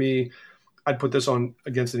 For me, I'd put this on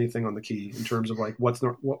against anything on the key in terms of like what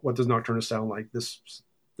does Nocturnus sound like. This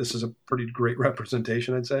is a pretty great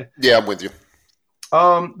representation, I'd say. Yeah, I'm with you.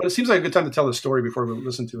 But it seems like a good time to tell the story before we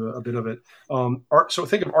listen to a bit of it. So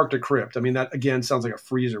think of Arctic Crypt. I mean, that again sounds like a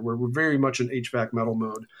freezer. We're very much in HVAC metal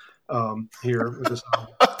mode here with this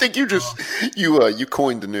album. I think you just you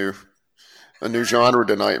coined a new genre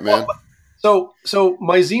tonight, man. So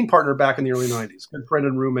my zine partner back in the early 90s, good friend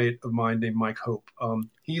and roommate of mine named Mike Hope,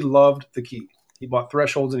 he loved the key. He bought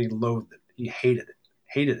Thresholds and he loathed it. He hated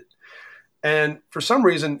it. And for some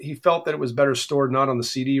reason, he felt that it was better stored not on the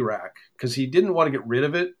CD rack because he didn't want to get rid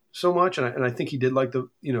of it so much. And I think he did like the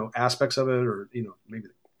aspects of it, or maybe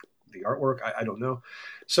the artwork. I don't know.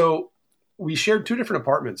 So we shared two different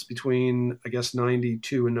apartments between, I guess,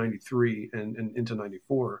 92 and 93 and into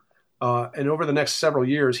 94. And over the next several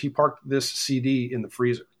years, he parked this CD in the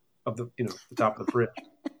freezer of the top of the fridge.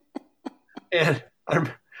 And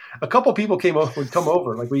a couple people would come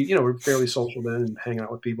over. Like we're fairly social then and hang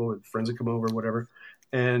out with people and friends would come over, whatever.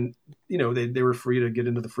 And, they were free to get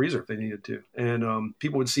into the freezer if they needed to. And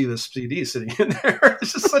people would see this CD sitting in there.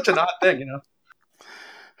 It's just such an odd thing,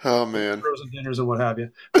 Oh, man. Frozen dinners and what have you.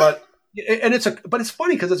 But And but it's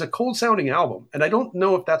funny because it's a cold sounding album, and I don't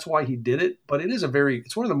know if that's why he did it, but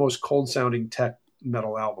it's one of the most cold sounding tech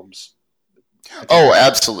metal albums. Oh,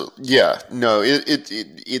 absolutely. Yeah. No,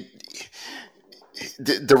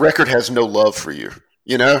 the record has no love for you,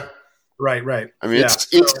 you know? Right. I mean,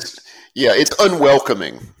 it's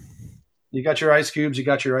unwelcoming. You got your ice cubes, you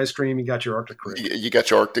got your ice cream, you got your Arctic Crib. You got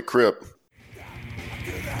your Arctic Crib.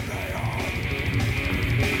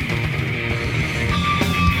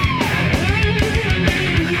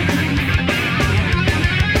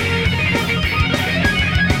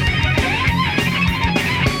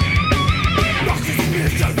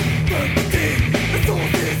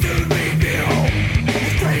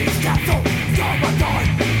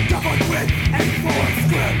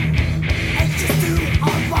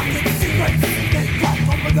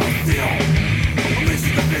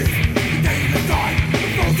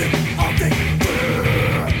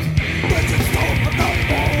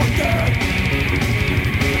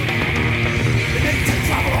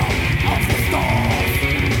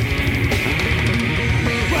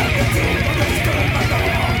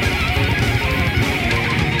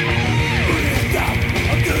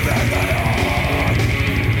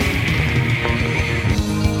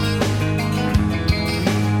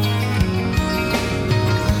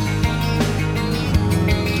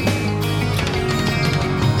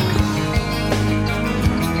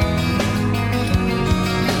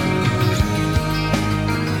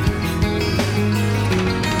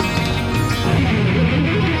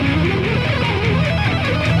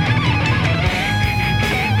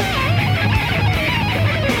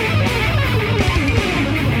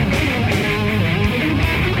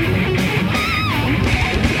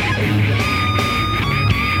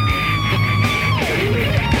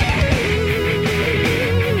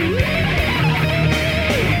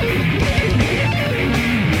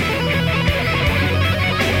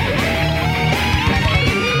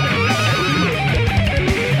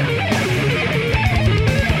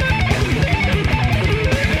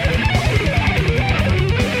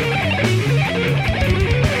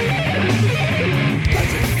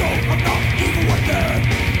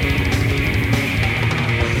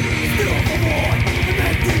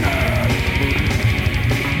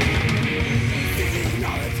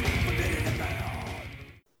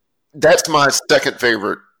 That's my second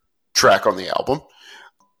favorite track on the album.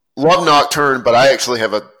 Love Nocturne, but I actually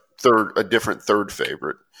have a different third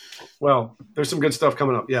favorite. Well, there's some good stuff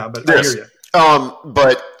coming up, yeah, but yes. I hear you.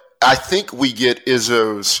 But I think we get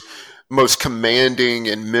Izzo's most commanding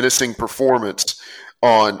and menacing performance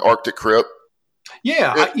on Arctic Crib.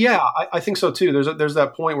 Yeah, I think so too. There's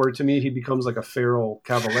that point where to me he becomes like a feral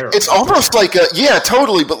cavallero. It's almost like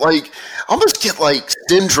totally, but like almost get like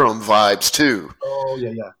Syndrome vibes too. Oh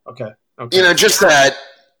yeah, okay. You know, just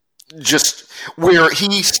where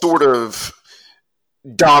he sort of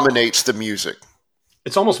dominates the music.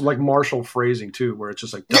 It's almost like martial phrasing too, where it's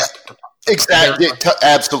just like exactly,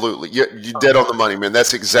 absolutely. You're dead on the money, man.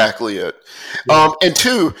 That's exactly it. Yeah. And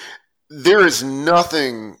two, there is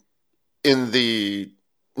nothing in the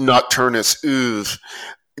Nocturnus oeuvre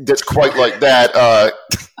that's quite like that.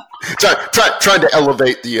 Trying to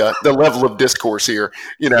elevate the level of discourse here.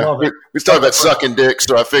 You know, we started about sucking dick,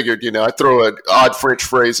 so I figured, I throw an odd French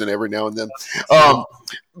phrase in every now and then.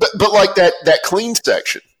 But like that clean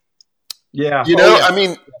section. Yeah. I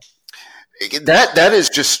mean, that is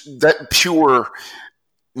just that pure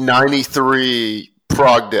 93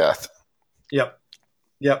 prog death.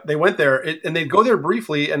 Yep, they went there, and they'd go there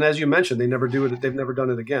briefly, and as you mentioned, they never do it. They've never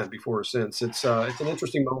done it again before or since. It's an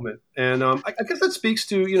interesting moment, and I guess that speaks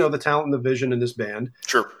to the talent and the vision in this band.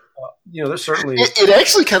 Sure, there's certainly it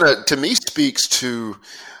actually kind of to me speaks to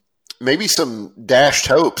maybe some dashed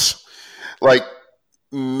hopes, like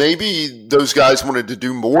maybe those guys wanted to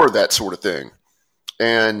do more of that sort of thing,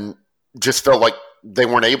 and just felt like they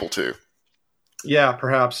weren't able to. Yeah,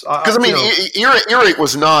 perhaps. Because Earache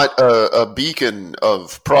was not a beacon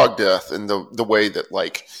of prog death in the way that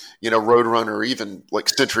Roadrunner or even like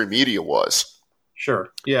Century Media was. Sure.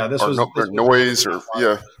 Yeah, this was Noise or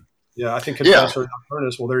Yeah, I think Confessor and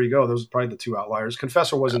Nocturnus. Well, there you go. Those are probably the two outliers.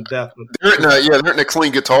 Confessor wasn't death. They're hitting a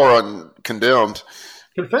clean guitar on Condemned.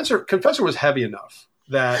 Confessor was heavy enough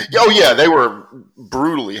that. Oh yeah, they were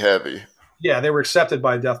brutally heavy. Yeah, they were accepted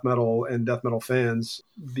by death metal and death metal fans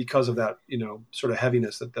because of that, sort of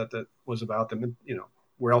heaviness that was about them. And,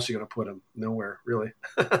 where else are you going to put them? Nowhere, really.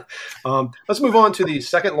 Let's move on to the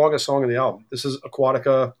second longest song of the album. This is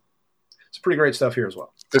Aquatica. It's pretty great stuff here as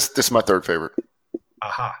well. This is my third favorite.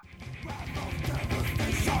 Aha.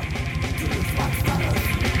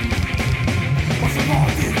 What's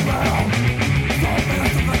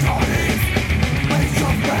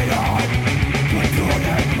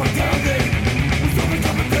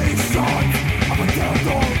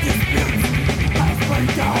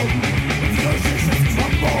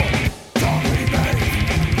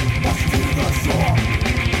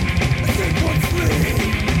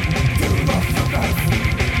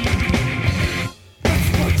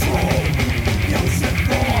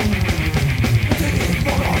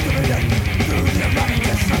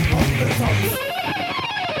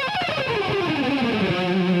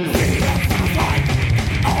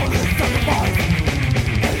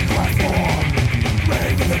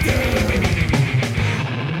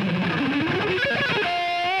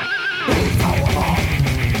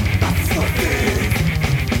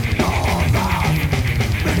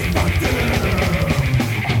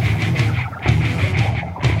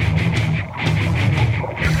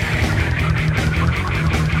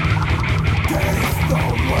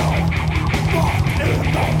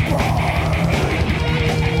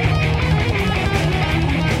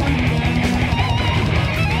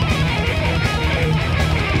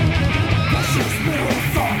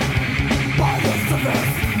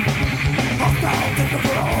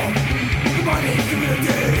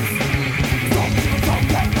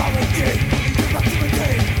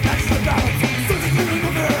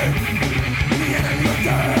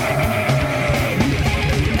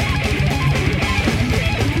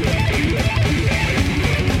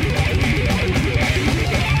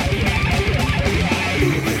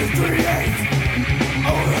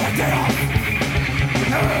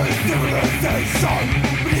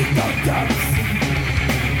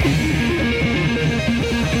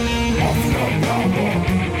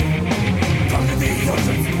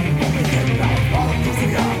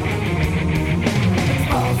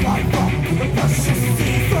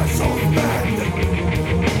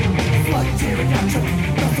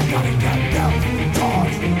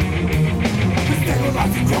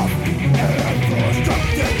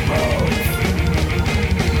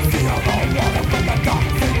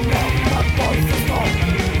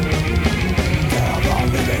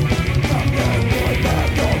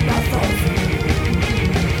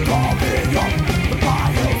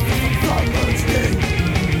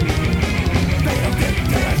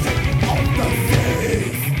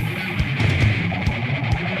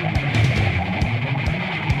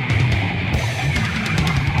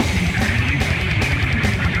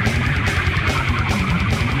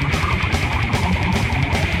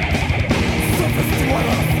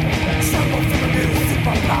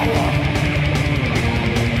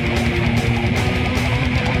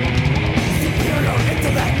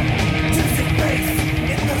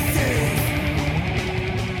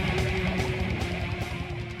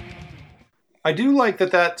I do like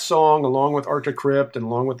that song, along with Arctic Crypt and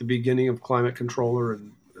along with the beginning of Climate Controller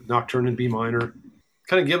and Nocturne in B minor,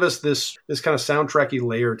 kind of give us this kind of soundtracky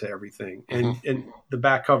layer to everything. And the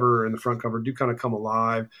back cover and the front cover do kind of come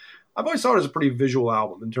alive. I've always thought it was a pretty visual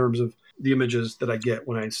album in terms of the images that I get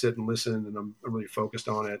when I sit and listen, and I'm really focused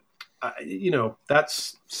on it.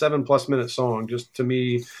 That's 7+ minute song just to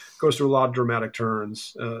me goes through a lot of dramatic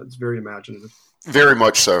turns. It's very imaginative. Very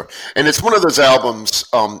much so. And it's one of those albums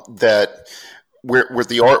that where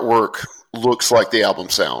the artwork looks like the album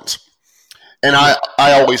sounds. And I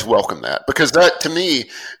always welcome that, because that, to me,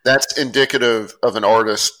 that's indicative of an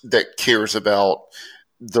artist that cares about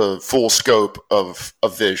the full scope of a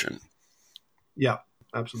vision. Yeah,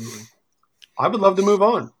 absolutely. I would love to move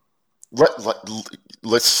on.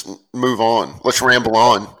 Let's move on. Let's ramble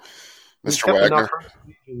on, Mr. Wagner.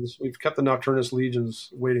 We've kept the Nocturnus Legions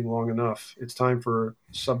waiting long enough. It's time for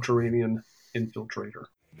Subterranean Infiltrator.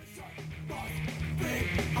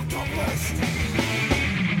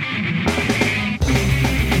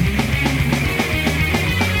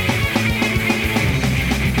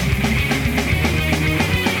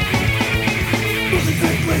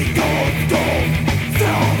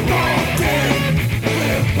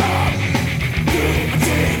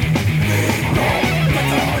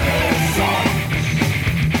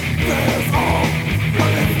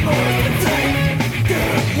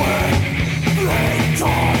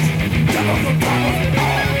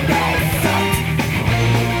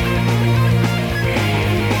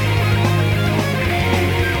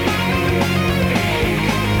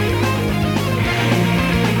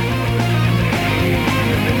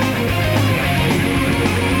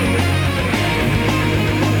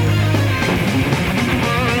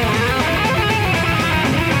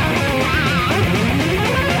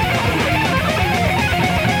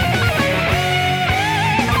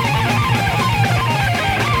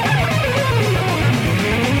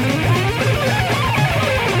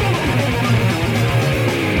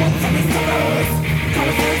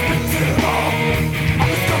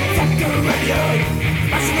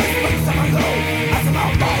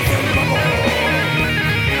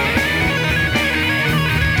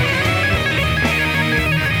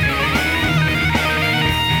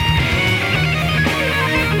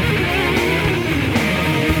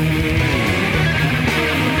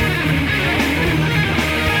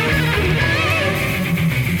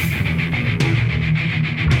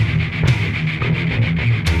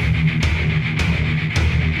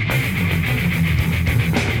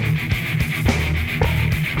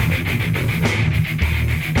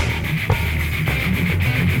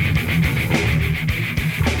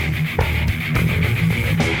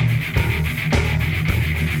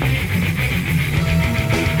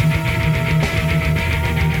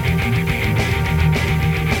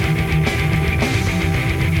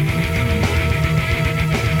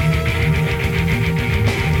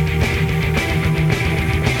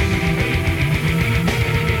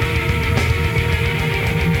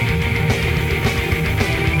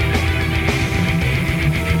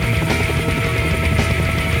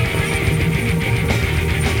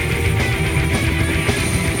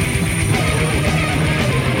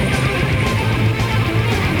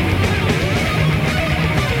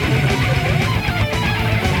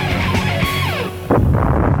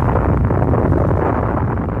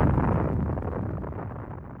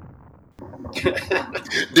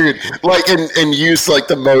 Dude, like, and use like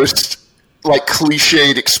the most like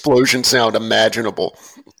cliched explosion sound imaginable.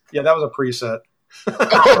 Yeah, that was a preset.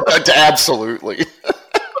 Absolutely.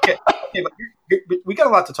 Okay, but we got a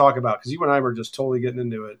lot to talk about because you and I were just totally getting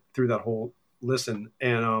into it through that whole listen,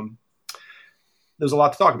 and there's a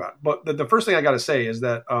lot to talk about. But the first thing I got to say is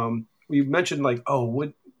that we mentioned like,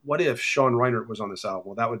 what if Sean Reinert was on this album?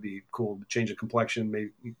 Well, that would be cool. Change the complexion, maybe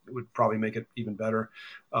it would probably make it even better.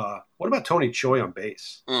 What about Tony Choi on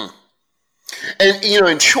bass? Mm. And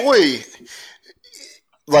and Choi,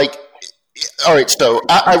 like, all right. So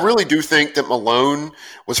I really do think that Malone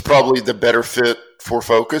was probably the better fit for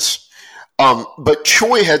Focus, but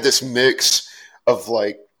Choi had this mix of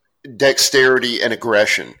like dexterity and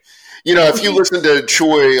aggression. If you listen to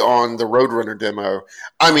Choi on the Roadrunner demo,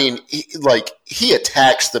 I mean, he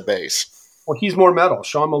attacks the bass. Well, he's more metal.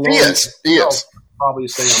 Sean Malone. He is. Probably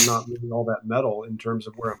say I'm not really all that metal in terms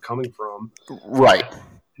of where I'm coming from. Right.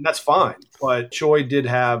 And that's fine. But Choi did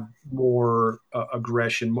have more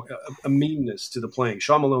aggression, a meanness to the playing.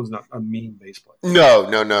 Sean Malone's not a mean bass player. No.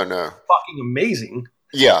 Fucking amazing.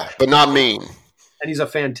 Yeah, but not mean. And he's a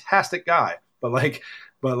fantastic guy.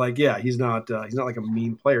 But yeah, he's not like a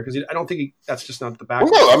mean player because I don't think that's just not the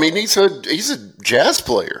background. Well, no, I mean he's a jazz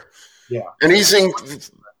player. Yeah, and he's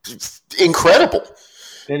incredible.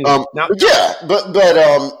 Anyway, but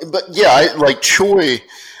yeah, I, like Choi.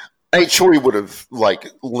 I think Choi would have like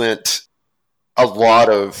lent a lot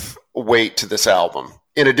of weight to this album.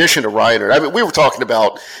 In addition to Reiner, I mean, we were talking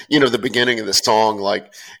about, the beginning of the song,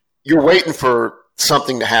 like you're waiting for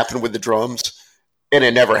something to happen with the drums, and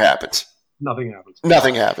it never happens. Nothing happens.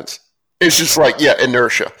 Nothing happens. It's just like,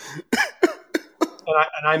 inertia.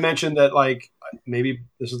 And I mentioned that, like, maybe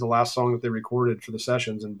this is the last song that they recorded for the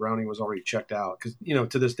sessions, and Browning was already checked out because,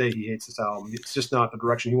 to this day he hates this album. It's just not the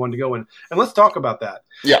direction he wanted to go in. And let's talk about that.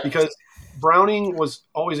 Yeah. Because Browning was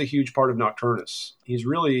always a huge part of Nocturnus. He's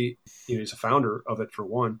really, he's a founder of it, for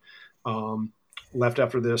one. Left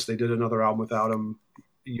after this. They did another album without him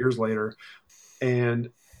years later.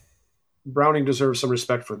 And Browning deserves some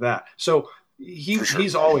respect for that. So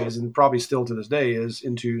he's always, and probably still to this day, is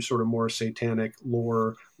into sort of more satanic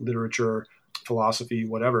lore, literature, philosophy,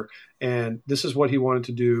 whatever. And this is what he wanted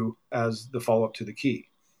to do as the follow-up to The Key.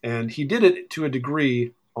 And he did it to a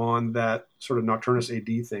degree on that sort of Nocturnus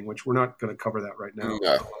AD thing, which we're not going to cover that right now.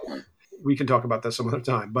 No. We can talk about that some other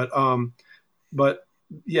time. But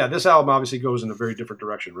yeah, this album obviously goes in a very different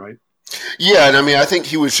direction, right? Yeah, and I mean, I think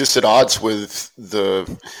he was just at odds with the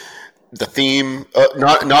theme,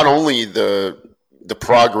 not only the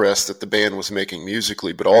progress that the band was making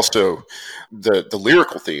musically, but also the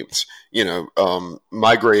lyrical themes.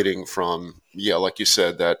 Migrating from, like you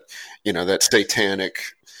said, that that satanic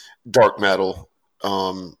dark metal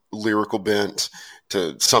lyrical bent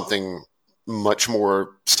to something much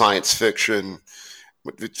more science fiction,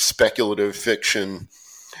 speculative fiction.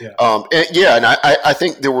 Yeah. And I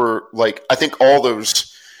think there were I think all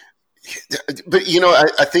those, but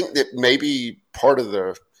I think that maybe part of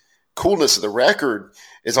the coolness of the record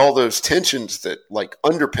is all those tensions that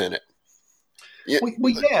underpin it.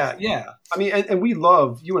 Well, yeah. I mean, and we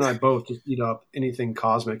love, you and I both, just eat up anything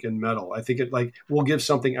cosmic and metal. I think it will give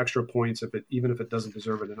something extra points even if it doesn't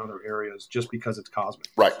deserve it in other areas, just because it's cosmic.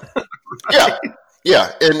 Right. Right?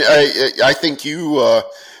 Yeah. And I think you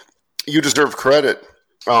deserve credit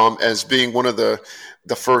as being one of the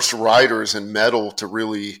first writers in metal to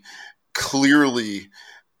really clearly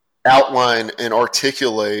outline and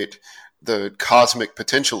articulate the cosmic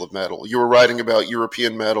potential of metal. You were writing about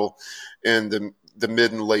European metal in the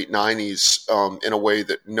mid and late 90s in a way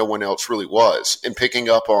that no one else really was, and picking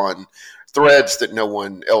up on threads that no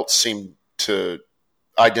one else seemed to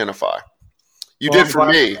identify. You did for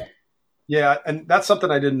me. Yeah, and that's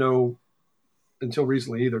something I didn't know until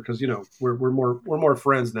recently either, because we're more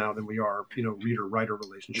friends now than we are reader-writer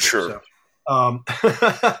relationships. Sure. So,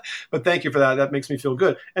 but thank you for that. That makes me feel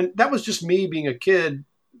good. And that was just me being a kid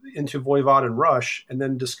into Voivod and Rush, and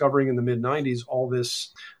then discovering in the mid 90s all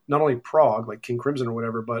this, not only prog like King Crimson or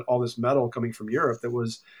whatever, but all this metal coming from Europe that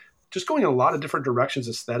was just going in a lot of different directions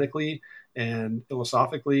aesthetically and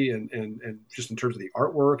philosophically, and just in terms of the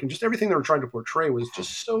artwork and just everything they were trying to portray was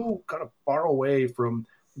just so kind of far away from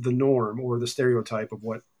the norm or the stereotype of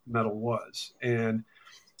what metal was. And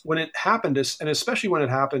when it happened, and especially when it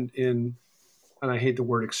happened in, and I hate the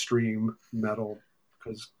word extreme metal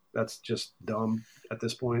because that's just dumb at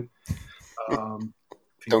this point.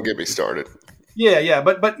 Don't get me started. Yeah.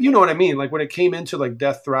 But you know what I mean? Like when it came into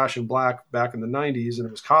death thrash and black back in the 90s and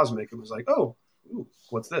it was cosmic, it was like, oh, ooh,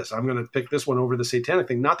 what's this? I'm going to pick this one over the satanic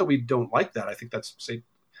thing. Not that we don't like that. I think the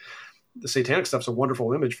satanic stuff's a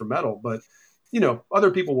wonderful image for metal, but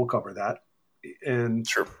other people will cover that. And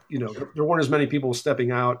sure, there weren't as many people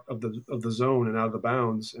stepping out of the zone and out of the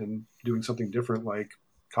bounds and doing something different, like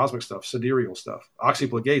cosmic stuff, sidereal stuff.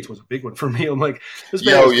 Oxypla Gates was a big one for me. I'm like, this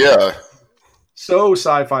band so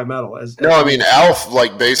sci-fi metal. I mean, Alf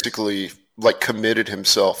basically committed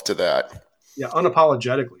himself to that. Yeah,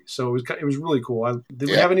 unapologetically. So it was really cool. Did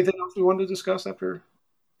we have anything else we wanted to discuss after?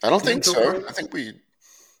 I don't think so. I think we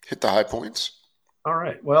hit the high points. All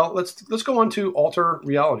right. Well, let's go on to Alter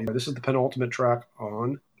Reality. This is the penultimate track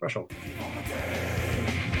on Threshold. Alter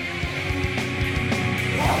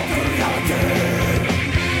Reality.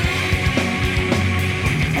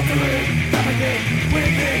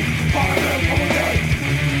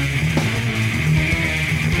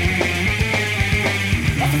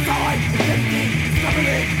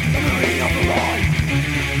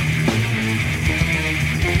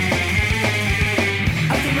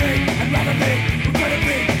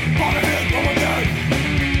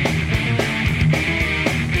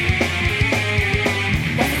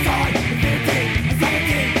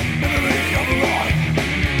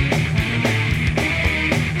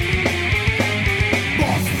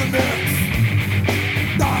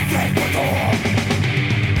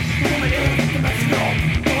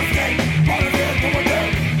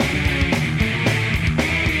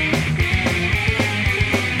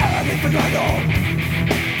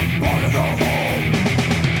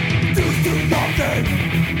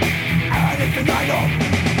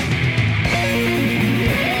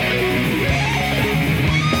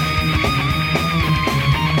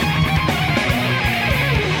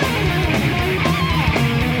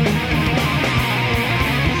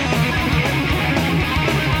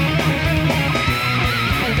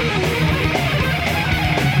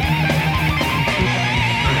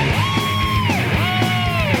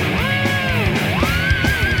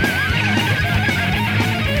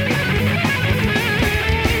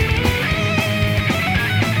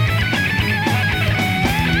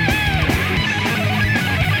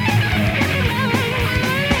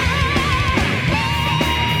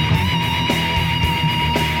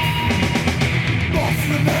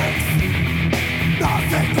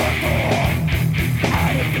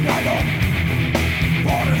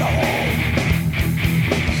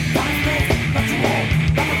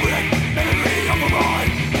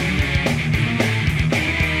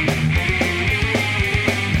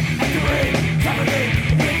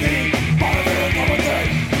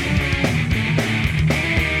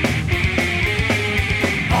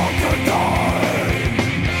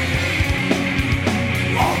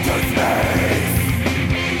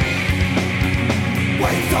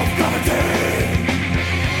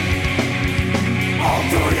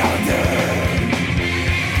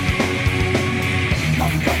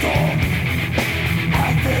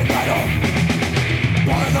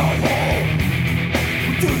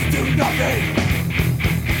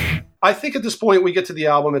 I think at this point we get to the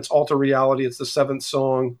album. It's Alter Reality. It's the 7th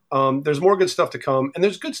song. There's more good stuff to come, and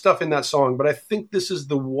there's good stuff in that song. But I think this is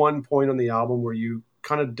the one point on the album where you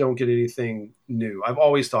kind of don't get anything new. I've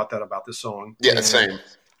always thought that about this song. Yeah, and same.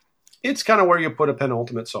 It's kind of where you put a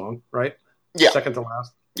penultimate song, right? Yeah, second to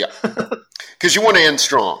last. Yeah, because you want to end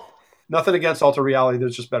strong. Nothing against Alter Reality.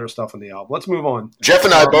 There's just better stuff on the album. Let's move on. Jeff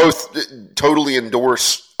and I both totally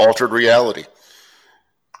endorse Altered Reality.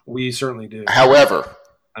 We certainly do. However,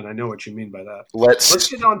 and I know what you mean by that. Let's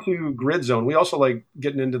get on to Grid Zone. We also like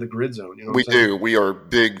getting into the Grid Zone. You know we do. We are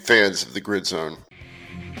big fans of the Grid Zone.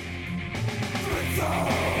 Grid Zone.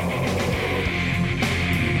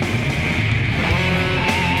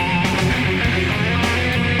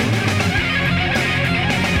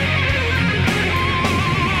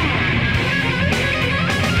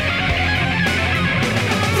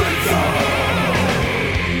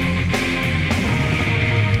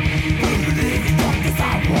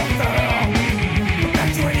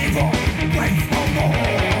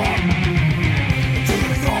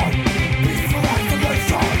 Peaceful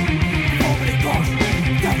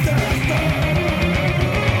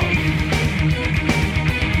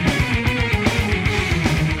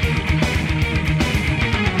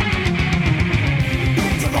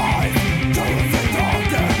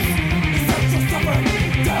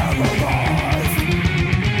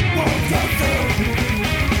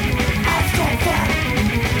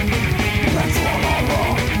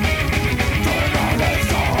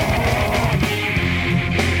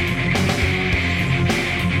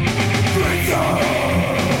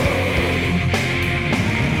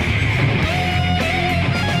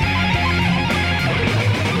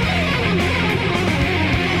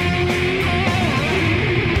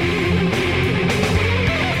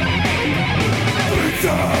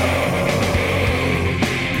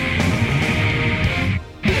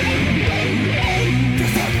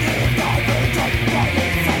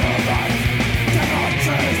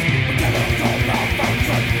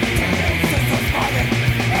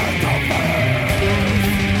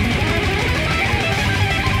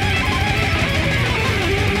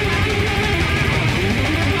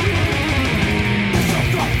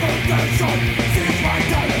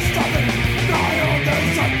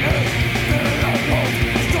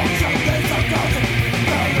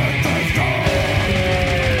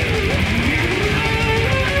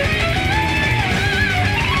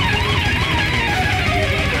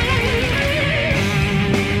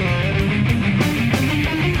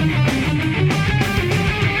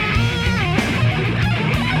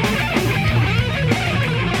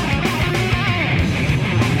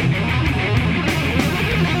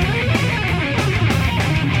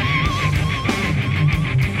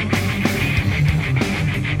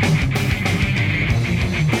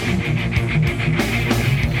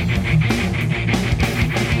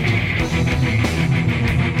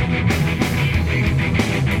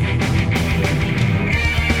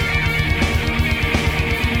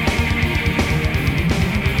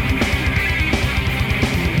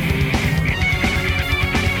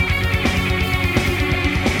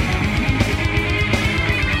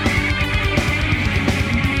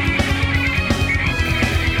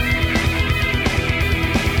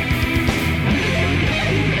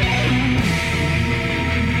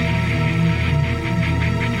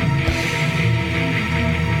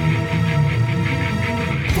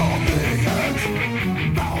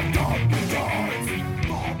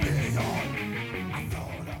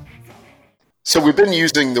So we've been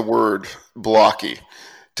using the word blocky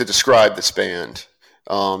to describe this band,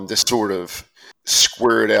 this sort of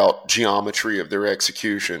squared out geometry of their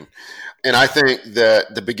execution. And I think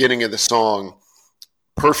that the beginning of the song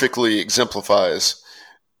perfectly exemplifies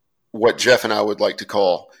what Jeff and I would like to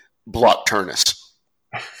call block turnus.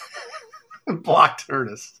 Block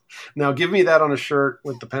turnus. Now give me that on a shirt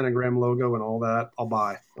with the pentagram logo and all that. I'll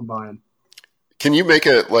buy. I'm buying. Can you make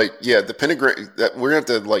it the pentagram? That we're gonna have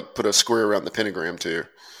to put a square around the pentagram too.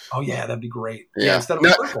 Oh yeah, that'd be great. Yeah, instead of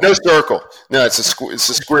no circle. No, it's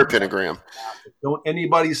a square pentagram. Don't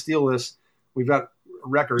anybody steal this. We've got a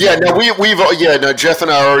record. Yeah, no, we've Jeff and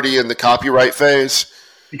I are already in the copyright phase.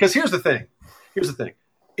 Because here's the thing.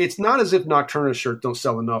 It's not as if Nocturnus shirts don't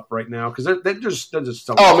sell enough right now because they're just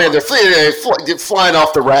selling. Oh man, they're flying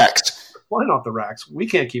off the racks. Flying off the racks. We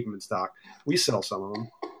can't keep them in stock. We sell some of them.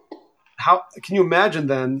 How can you imagine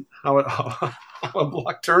then how a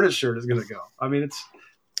Block Turnus shirt is going to go? I mean, it's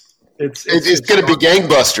going to be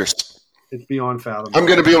gangbusters. It's beyond fathomable. I'm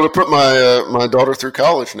going to be able to put my daughter through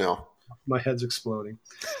college now. My head's exploding.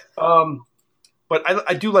 But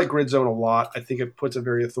I do like Grid Zone a lot. I think it puts a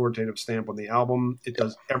very authoritative stamp on the album. It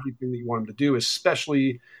does everything that you want them to do,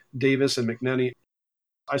 especially Davis and McNenny.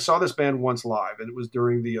 I saw this band once live, and it was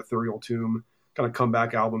during the Ethereal Tomb kind of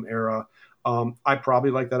comeback album era. I probably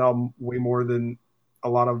like that album way more than a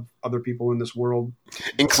lot of other people in this world.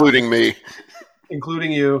 Including me.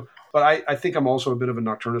 Including you. But I think I'm also a bit of a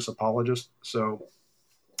Nocturnus apologist. So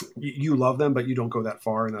you love them, but you don't go that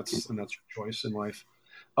far, and that's your choice in life.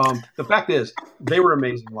 The fact is, they were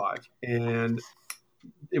amazing live, and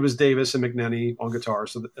it was Davis and McNenny on guitar.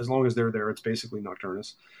 So as long as they're there, it's basically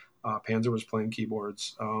Nocturnus. Panzer was playing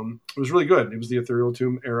keyboards. It was really good. It was the Ethereal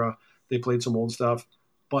Tomb era. They played some old stuff,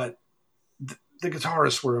 but the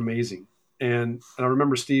guitarists were amazing. And I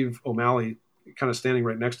remember Steve O'Malley kind of standing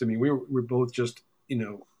right next to me. We were both just,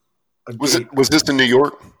 was this in New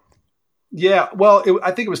York? Yeah. Well, I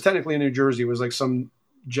think it was technically in New Jersey. It was like some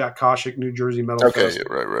Jack Koshik, New Jersey metal. Okay.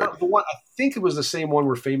 Yeah, right. The one, I think it was the same one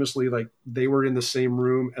where famously, they were in the same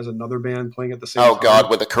room as another band playing at the same time. Oh God,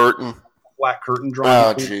 with a curtain. Black curtain drawn.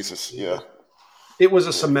 Oh Jesus. Yeah. It was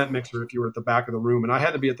a cement mixer if you were at the back of the room, and I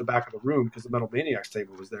had to be at the back of the room because the Metal Maniacs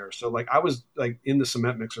table was there. So I was in the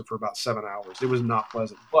cement mixer for about 7 hours. It was not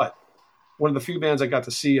pleasant, but one of the few bands I got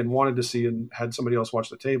to see and wanted to see and had somebody else watch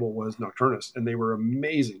the table was Nocturnus, and they were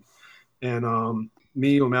amazing. And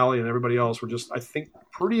me, O'Malley, and everybody else were just, I think,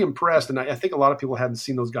 pretty impressed. And I think a lot of people hadn't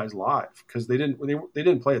seen those guys live because they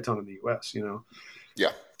didn't play a ton in the U.S.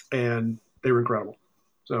 Yeah, and they were incredible.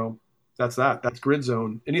 So. That's Grid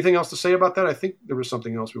Zone. Anything else to say about that? I think there was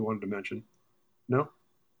something else we wanted to mention. No?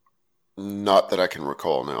 Not that I can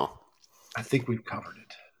recall now. I think we've covered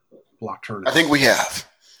it. Block Turnus. I think we have.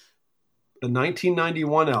 The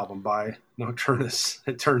 1991 album by Nocturnus,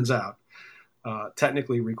 it turns out.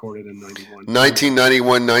 Technically recorded in 91.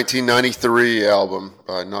 1991-1993 album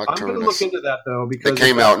by Nocturnus. I'm going to look into that, though, because it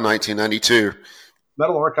came out in 1992.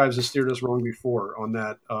 Metal Archives has steered us wrong before on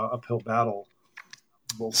that uphill battle.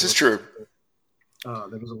 This is true.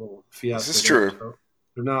 There was a little fiasco. This is true. So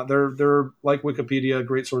they're not. They're like Wikipedia,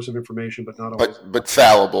 great source of information, but not always. But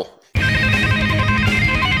fallible.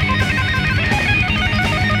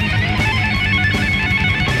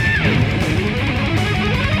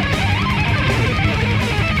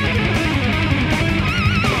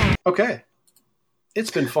 Okay,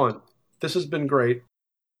 it's been fun. This has been great.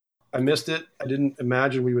 I missed it. I didn't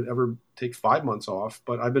imagine we would ever take 5 months off,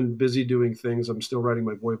 but I've been busy doing things. I'm still writing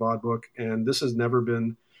my Voivod book, and this has never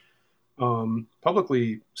been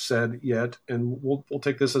publicly said yet. And we'll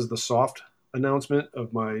take this as the soft announcement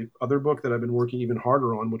of my other book that I've been working even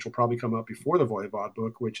harder on, which will probably come out before the Voivod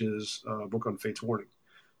book, which is a book on Fate's Warning.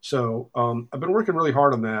 So I've been working really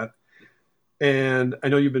hard on that, and I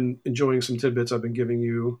know you've been enjoying some tidbits I've been giving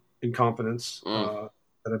you in confidence.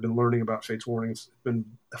 That I've been learning about Fate's Warning. It's been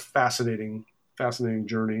a fascinating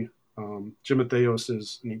journey. Jim Matheos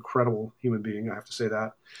is an incredible human being. I have to say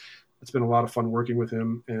that. It's been a lot of fun working with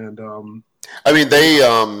him. And I mean, they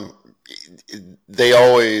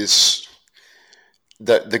always,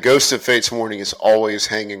 the ghost of Fate's Warning is always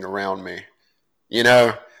hanging around me.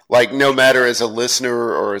 No matter as a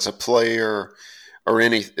listener or as a player or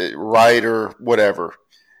any writer, whatever,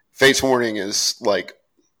 Fate's Warning is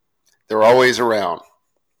they're always around.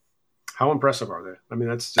 How impressive are they? I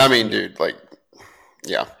mean, dude,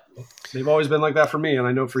 yeah. They've always been like that for me, and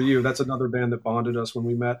I know for you, that's another band that bonded us when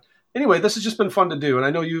we met. Anyway, this has just been fun to do, and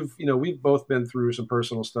I know we've both been through some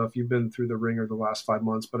personal stuff. You've been through the ringer the last 5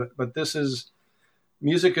 months, but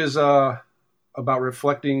music is about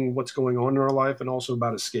reflecting what's going on in our life and also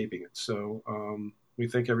about escaping it. So we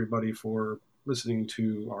thank everybody for listening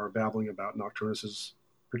to our babbling about Nocturnus's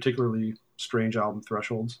particularly strange album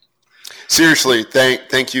Thresholds. Seriously,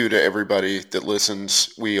 thank you to everybody that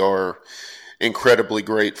listens. We are incredibly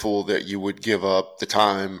grateful that you would give up the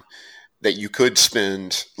time that you could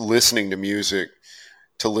spend listening to music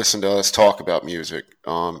to listen to us talk about music.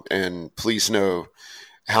 And please know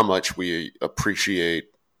how much we appreciate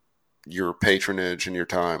your patronage and your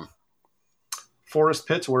time. Forrest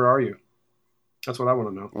Pitts, where are you? That's what I want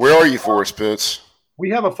to know. Where are you, Forrest Pitts? We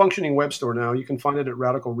have a functioning web store now. You can find it at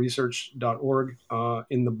radicalresearch.org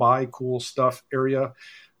in the Buy Cool Stuff area.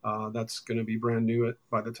 That's going to be brand new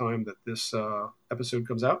by the time that this episode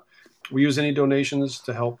comes out. We use any donations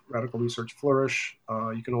to help Radical Research flourish.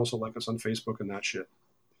 You can also like us on Facebook and that shit.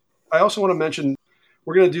 I also want to mention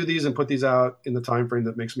we're going to do these and put these out in the time frame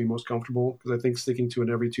that makes me most comfortable, because I think sticking to an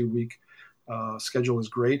every 2 week schedule is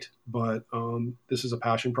great, but this is a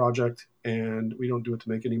passion project and we don't do it to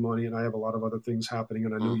make any money. And I have a lot of other things happening,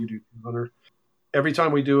 and I know you do, Hunter. Every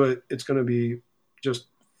time we do it, it's going to be just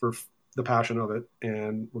for the passion of it,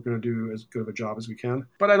 and we're going to do as good of a job as we can.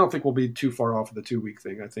 But I don't think we'll be too far off of the 2 week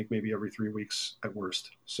thing. I think maybe every 3 weeks at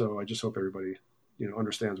worst. So I just hope everybody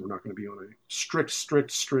understands we're not going to be on a strict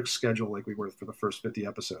schedule like we were for the first 50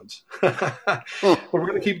 episodes. But we're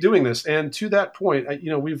going to keep doing this. And to that point,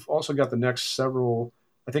 we've also got the next several,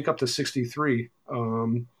 I think up to 63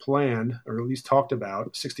 planned, or at least talked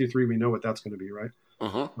about. 63, we know what that's going to be, right?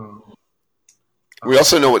 Mm-hmm. We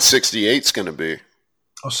also know what 68 is going to be.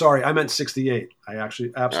 Oh, sorry, I meant 68. I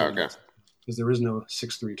actually absolutely, okay, because there is no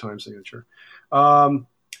 6-3 time signature.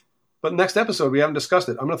 But next episode, we haven't discussed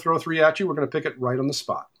it. I'm going to throw 3 at you. We're going to pick it right on the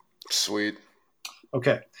spot. Sweet.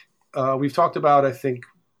 Okay. We've talked about, I think,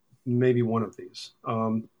 maybe one of these.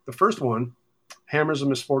 The first one, Hammers of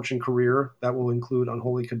Misfortune Career. That will include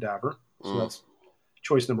Unholy Cadaver. So that's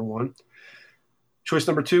choice number 1. Choice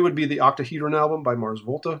number 2 would be the Octahedron album by Mars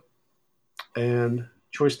Volta. And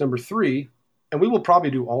choice number 3, and we will probably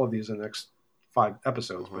do all of these in the next 5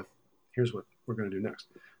 episodes, but here's what we're going to do next.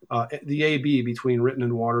 The A-B between Written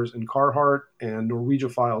in Waters and Carhartt, and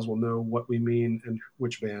Norwegiophiles will know what we mean and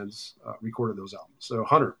which bands recorded those albums. So,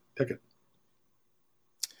 Hunter, pick it.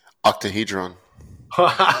 Octahedron.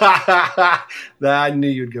 I knew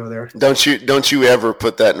you'd go there. Don't you ever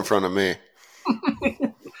put that in front of me.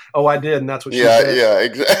 Oh, I did, and that's what she said. Yeah,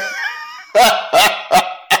 exactly.